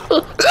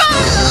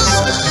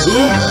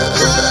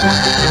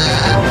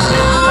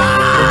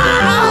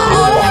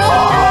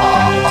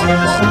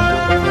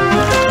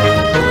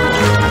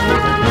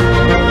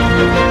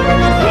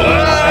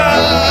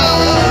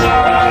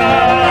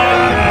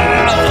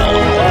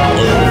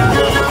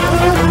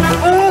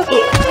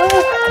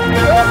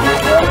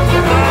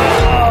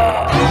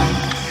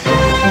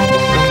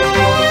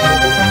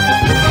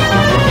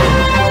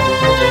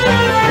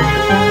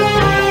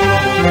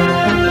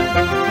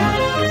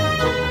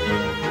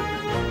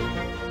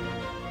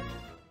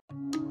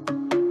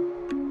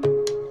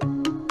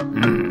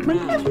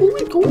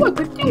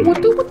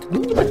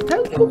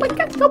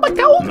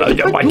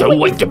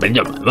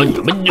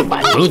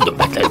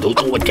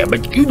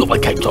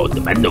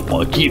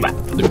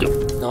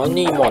 Nó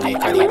ni mò này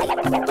cái này,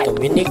 tụi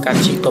mình đi cá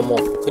chi tụi mò,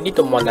 cái đi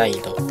tụi mò này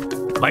thôi.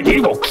 Mày đi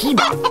một khí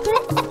mà,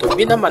 tụi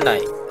mình làm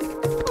này,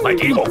 mày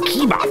đi một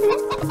khí mà.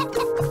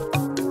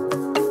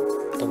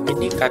 tụi mình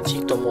Nikachi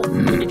tomo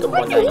nai.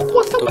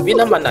 Tobi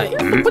nama nai.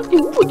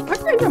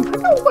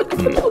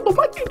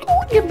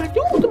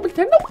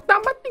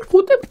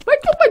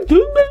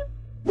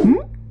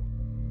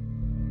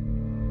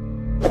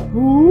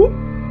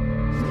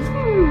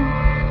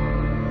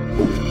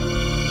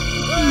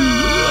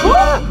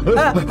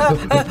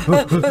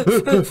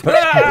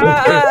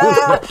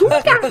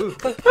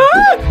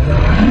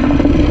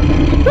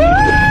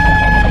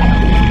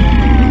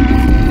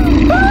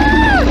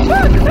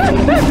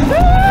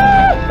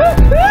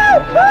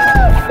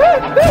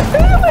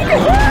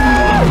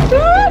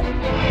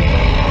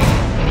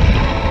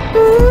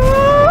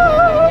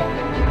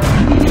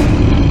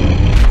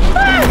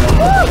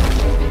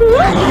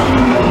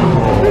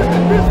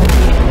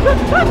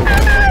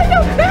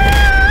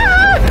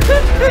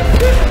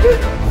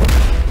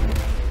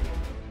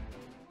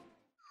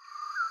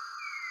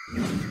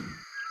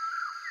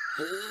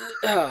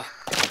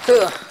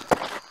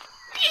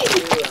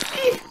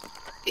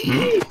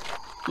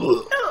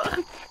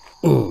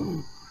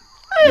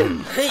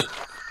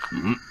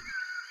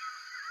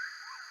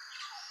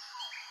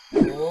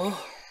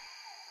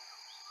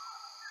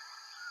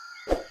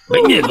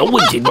 Mấy người có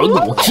quyền chuyện đổi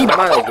một chi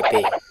mà.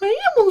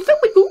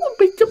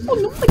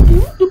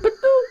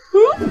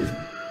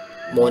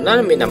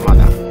 Mona mina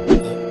mana.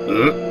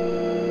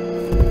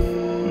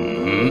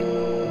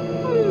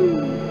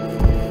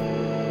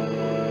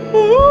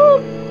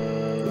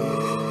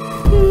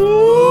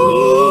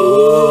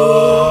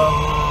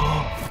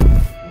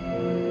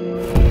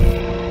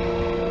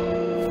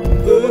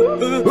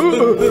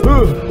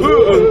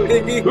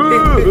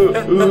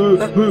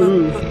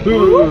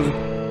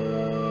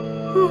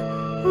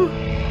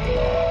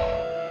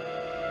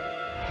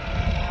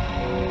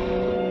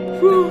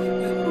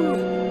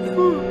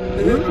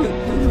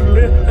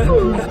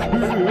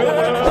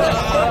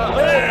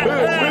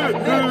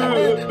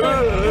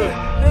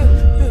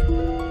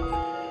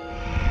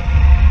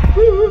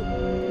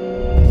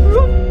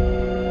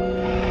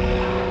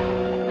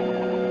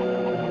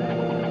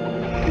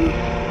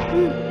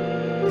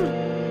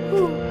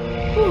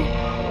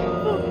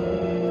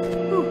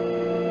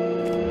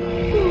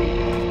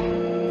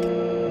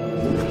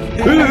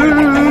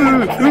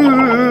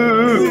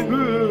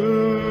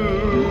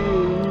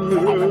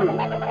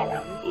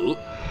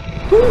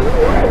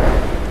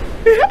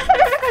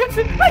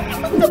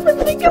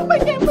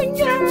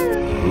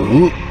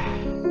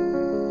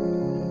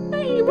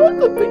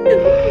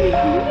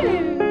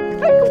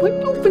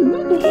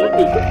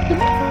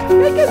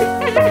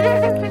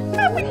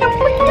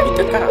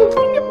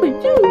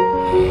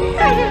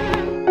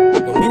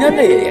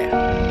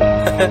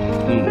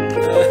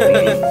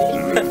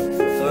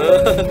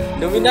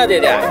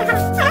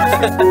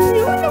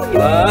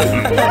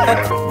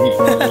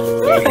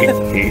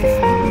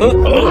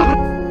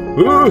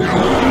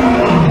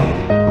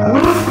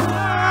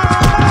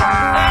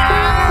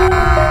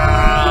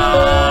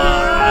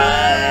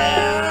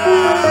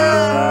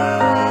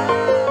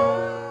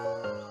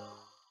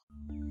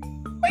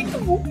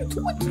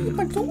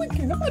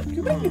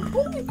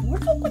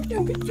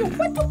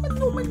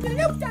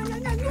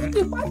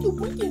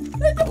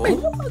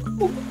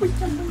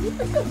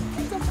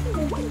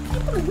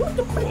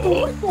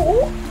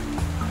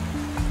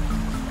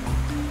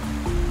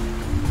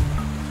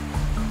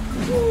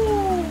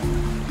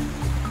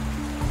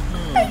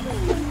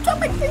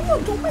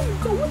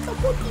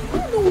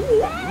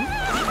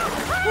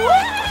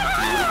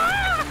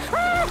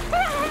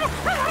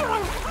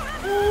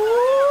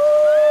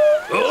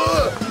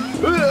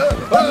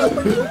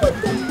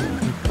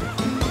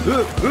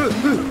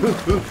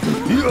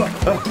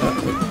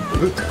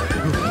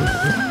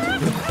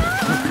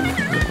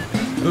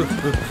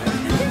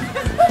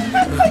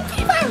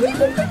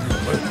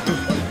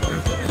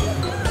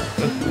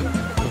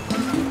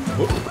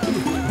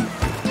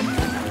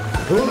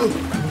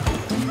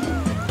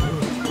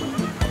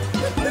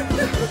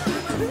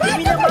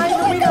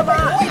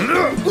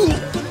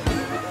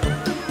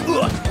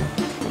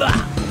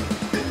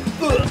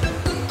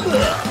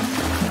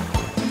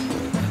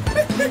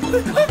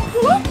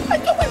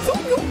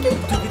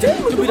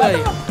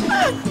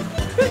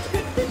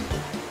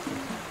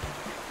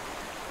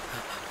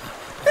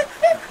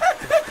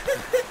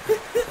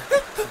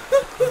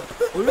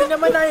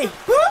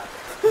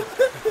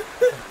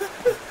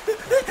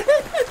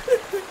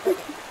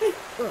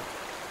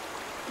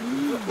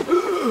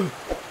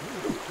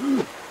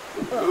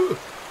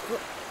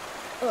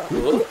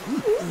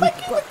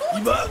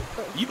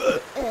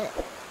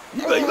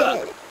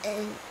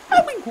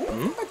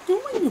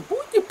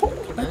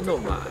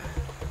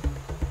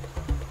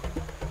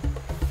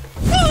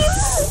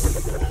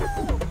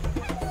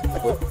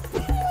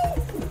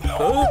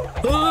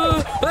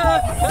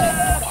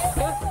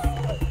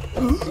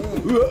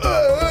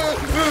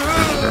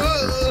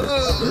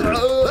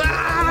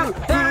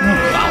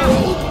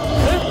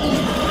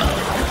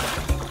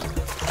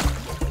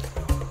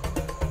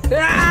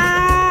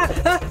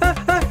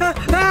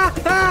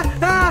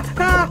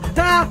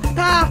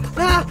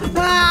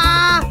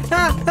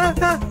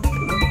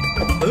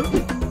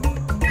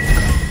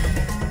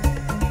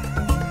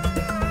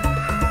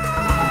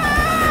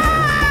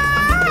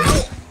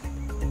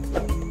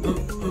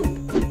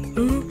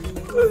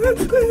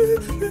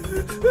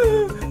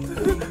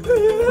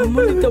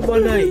 Mana tak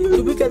balai?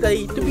 Tubi kat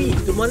tadi, tubi.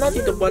 Tu mana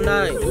tidak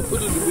balai? Apa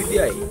tu tubi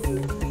dia?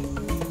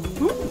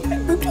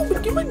 Cuba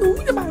gimana?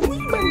 Mana?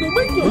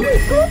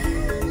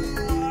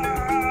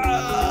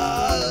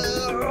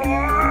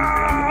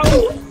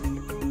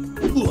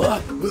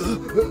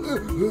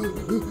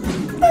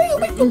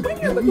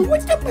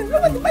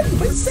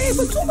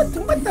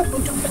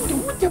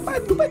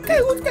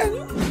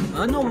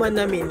 Ano man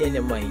namin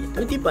ninamay?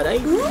 Hindi pa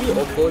rin yung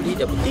Oko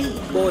Lelе dapat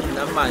bon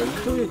naman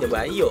ito yung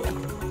nabayo.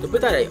 Ito ba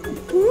tayo?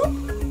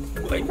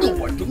 Ay,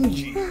 nawa itong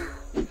G.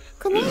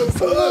 그놈이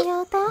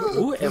있으면 다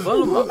오,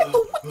 에바로마.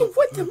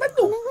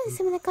 그놈이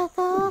있으면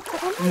가서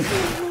가만히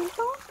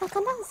또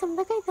가만히 있으면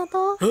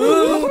가서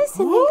또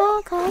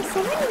있습니다. 가서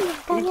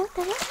가요.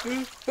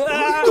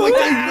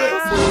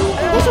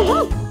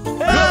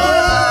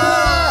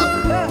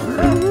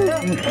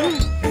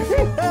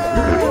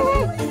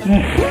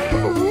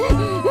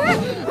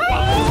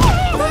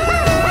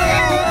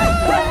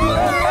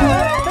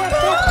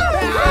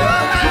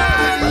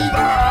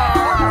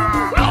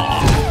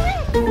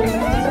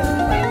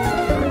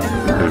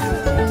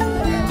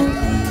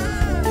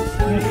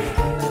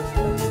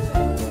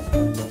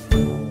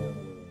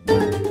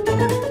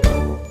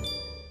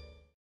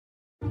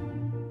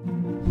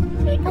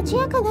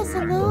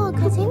 아치아카나사노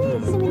가지는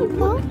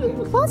있습니까?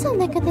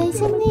 버전의 그대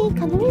있으니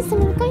가능이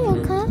있습니까?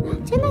 여카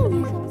제나이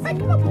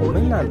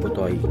맨날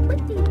보더이.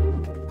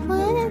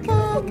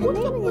 뭐야나가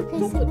가능이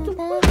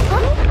있습니다.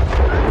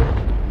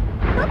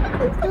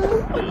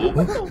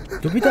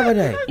 두비 다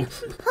말이야.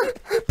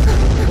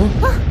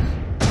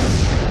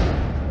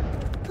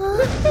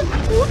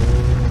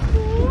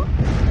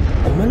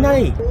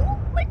 어머나이.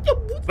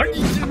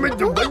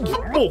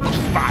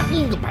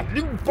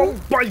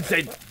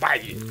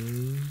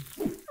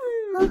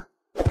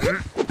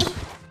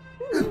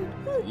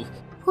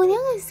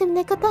 고냥을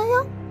있습니까?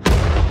 따요?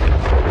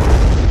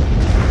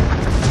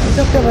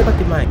 Siapa yang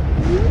mati mai?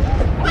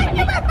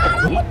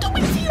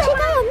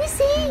 제가 아니시.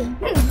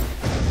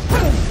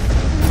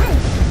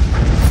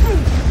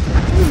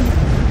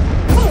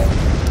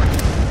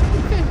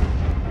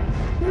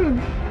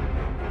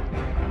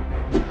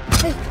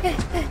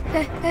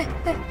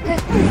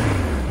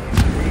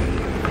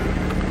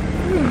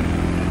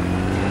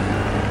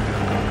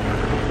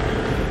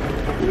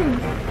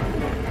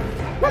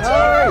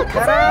 맞아요.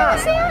 가자.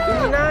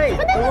 이나이.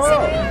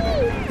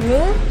 응?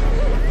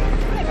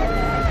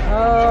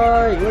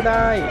 Ơi, vô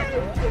đây.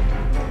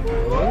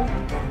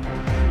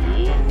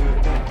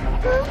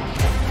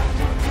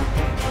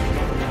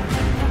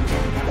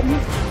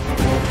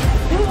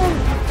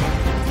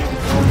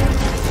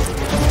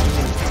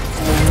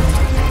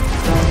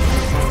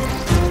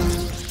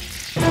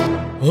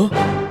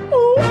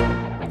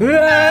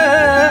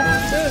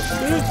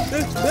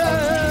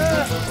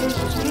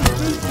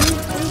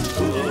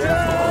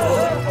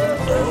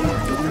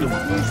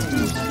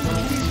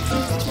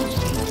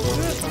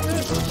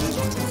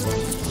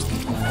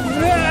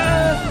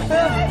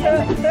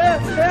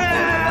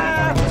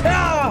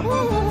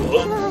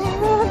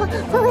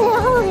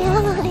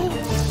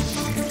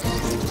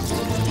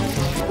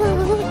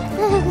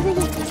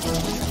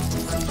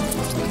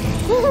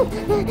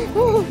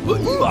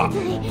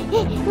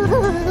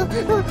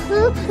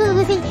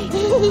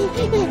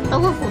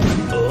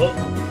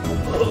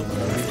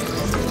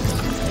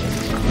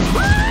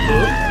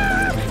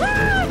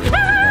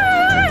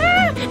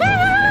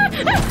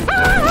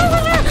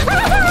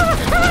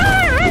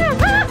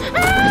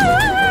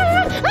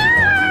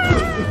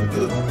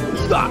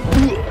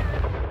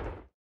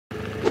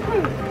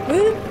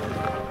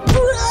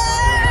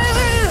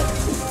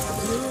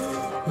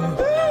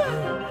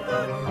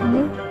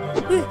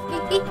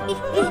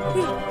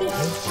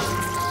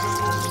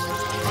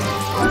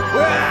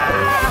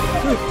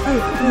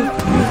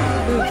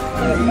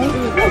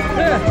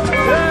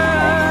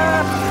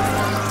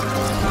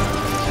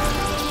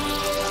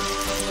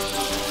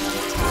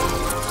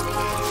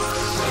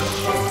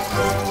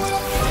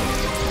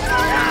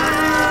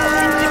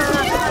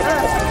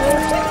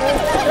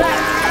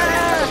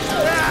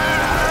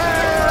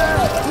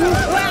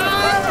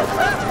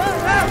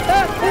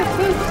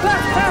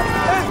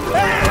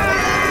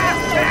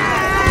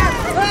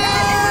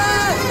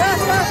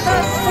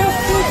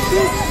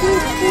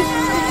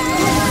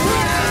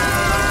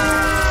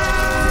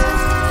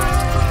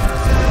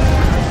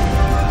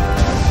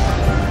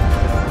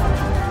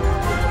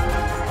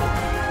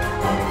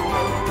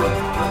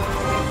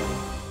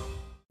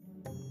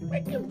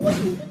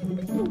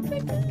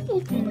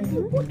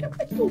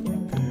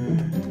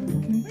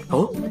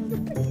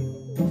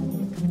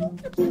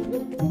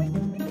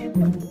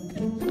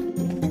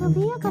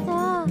 저기요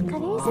가자.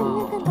 가만히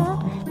있으면 가다.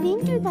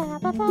 닌줄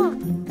나가봐봐.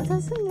 가서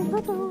쓰는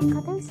것도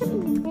가다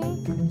쓰는데.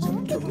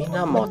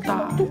 Jumina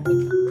mota.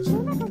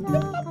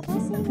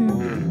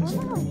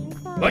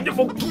 Ayo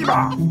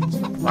Mokiba!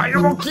 Ayo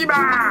Mokiba!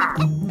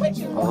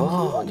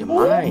 Oh, di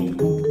mai.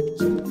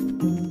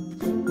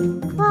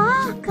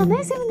 와,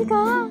 가만히 있으면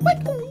가.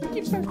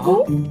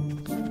 Oh,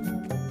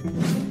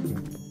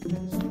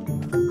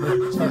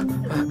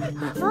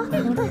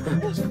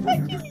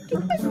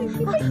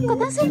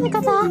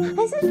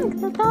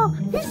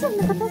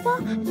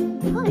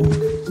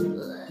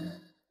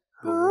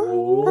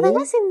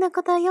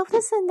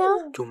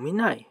 Chúng mình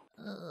này,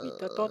 vì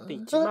ta to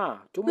tỉnh chứ mà,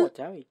 chúng một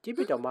cháu chỉ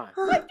biết đâu mà.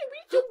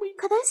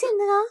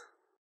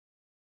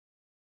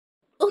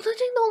我的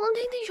这都能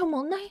听听什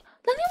么呢？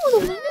能听不懂，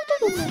能听这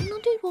种能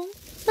这种，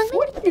能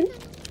听。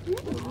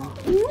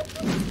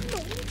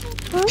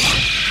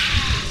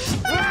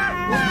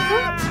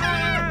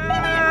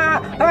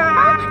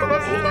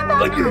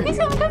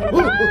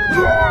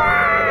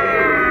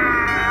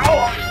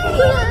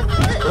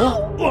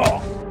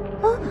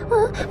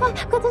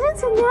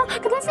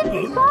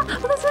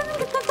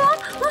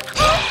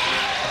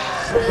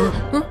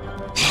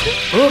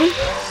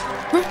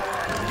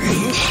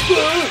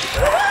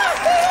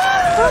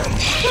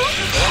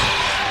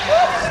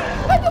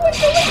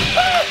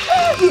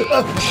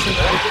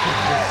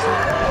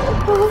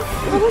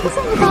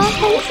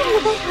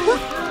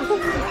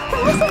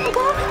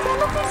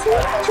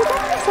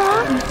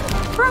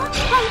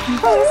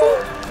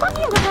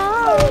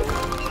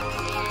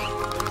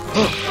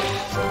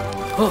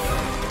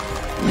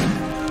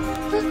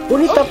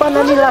Unita pa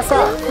na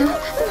nilasa.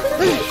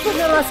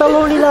 Nilasa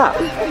lo nila.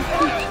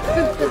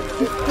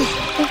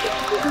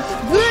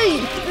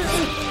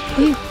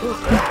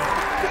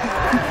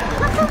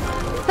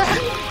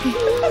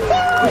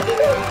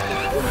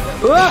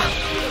 Wah!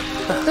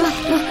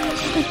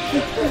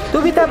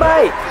 Tubi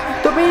tabay!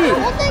 Tubi!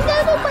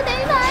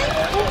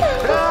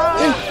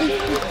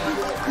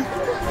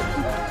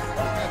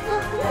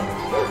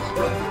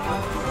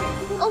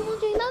 Ông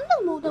chỉ nói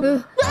được một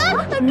đồng.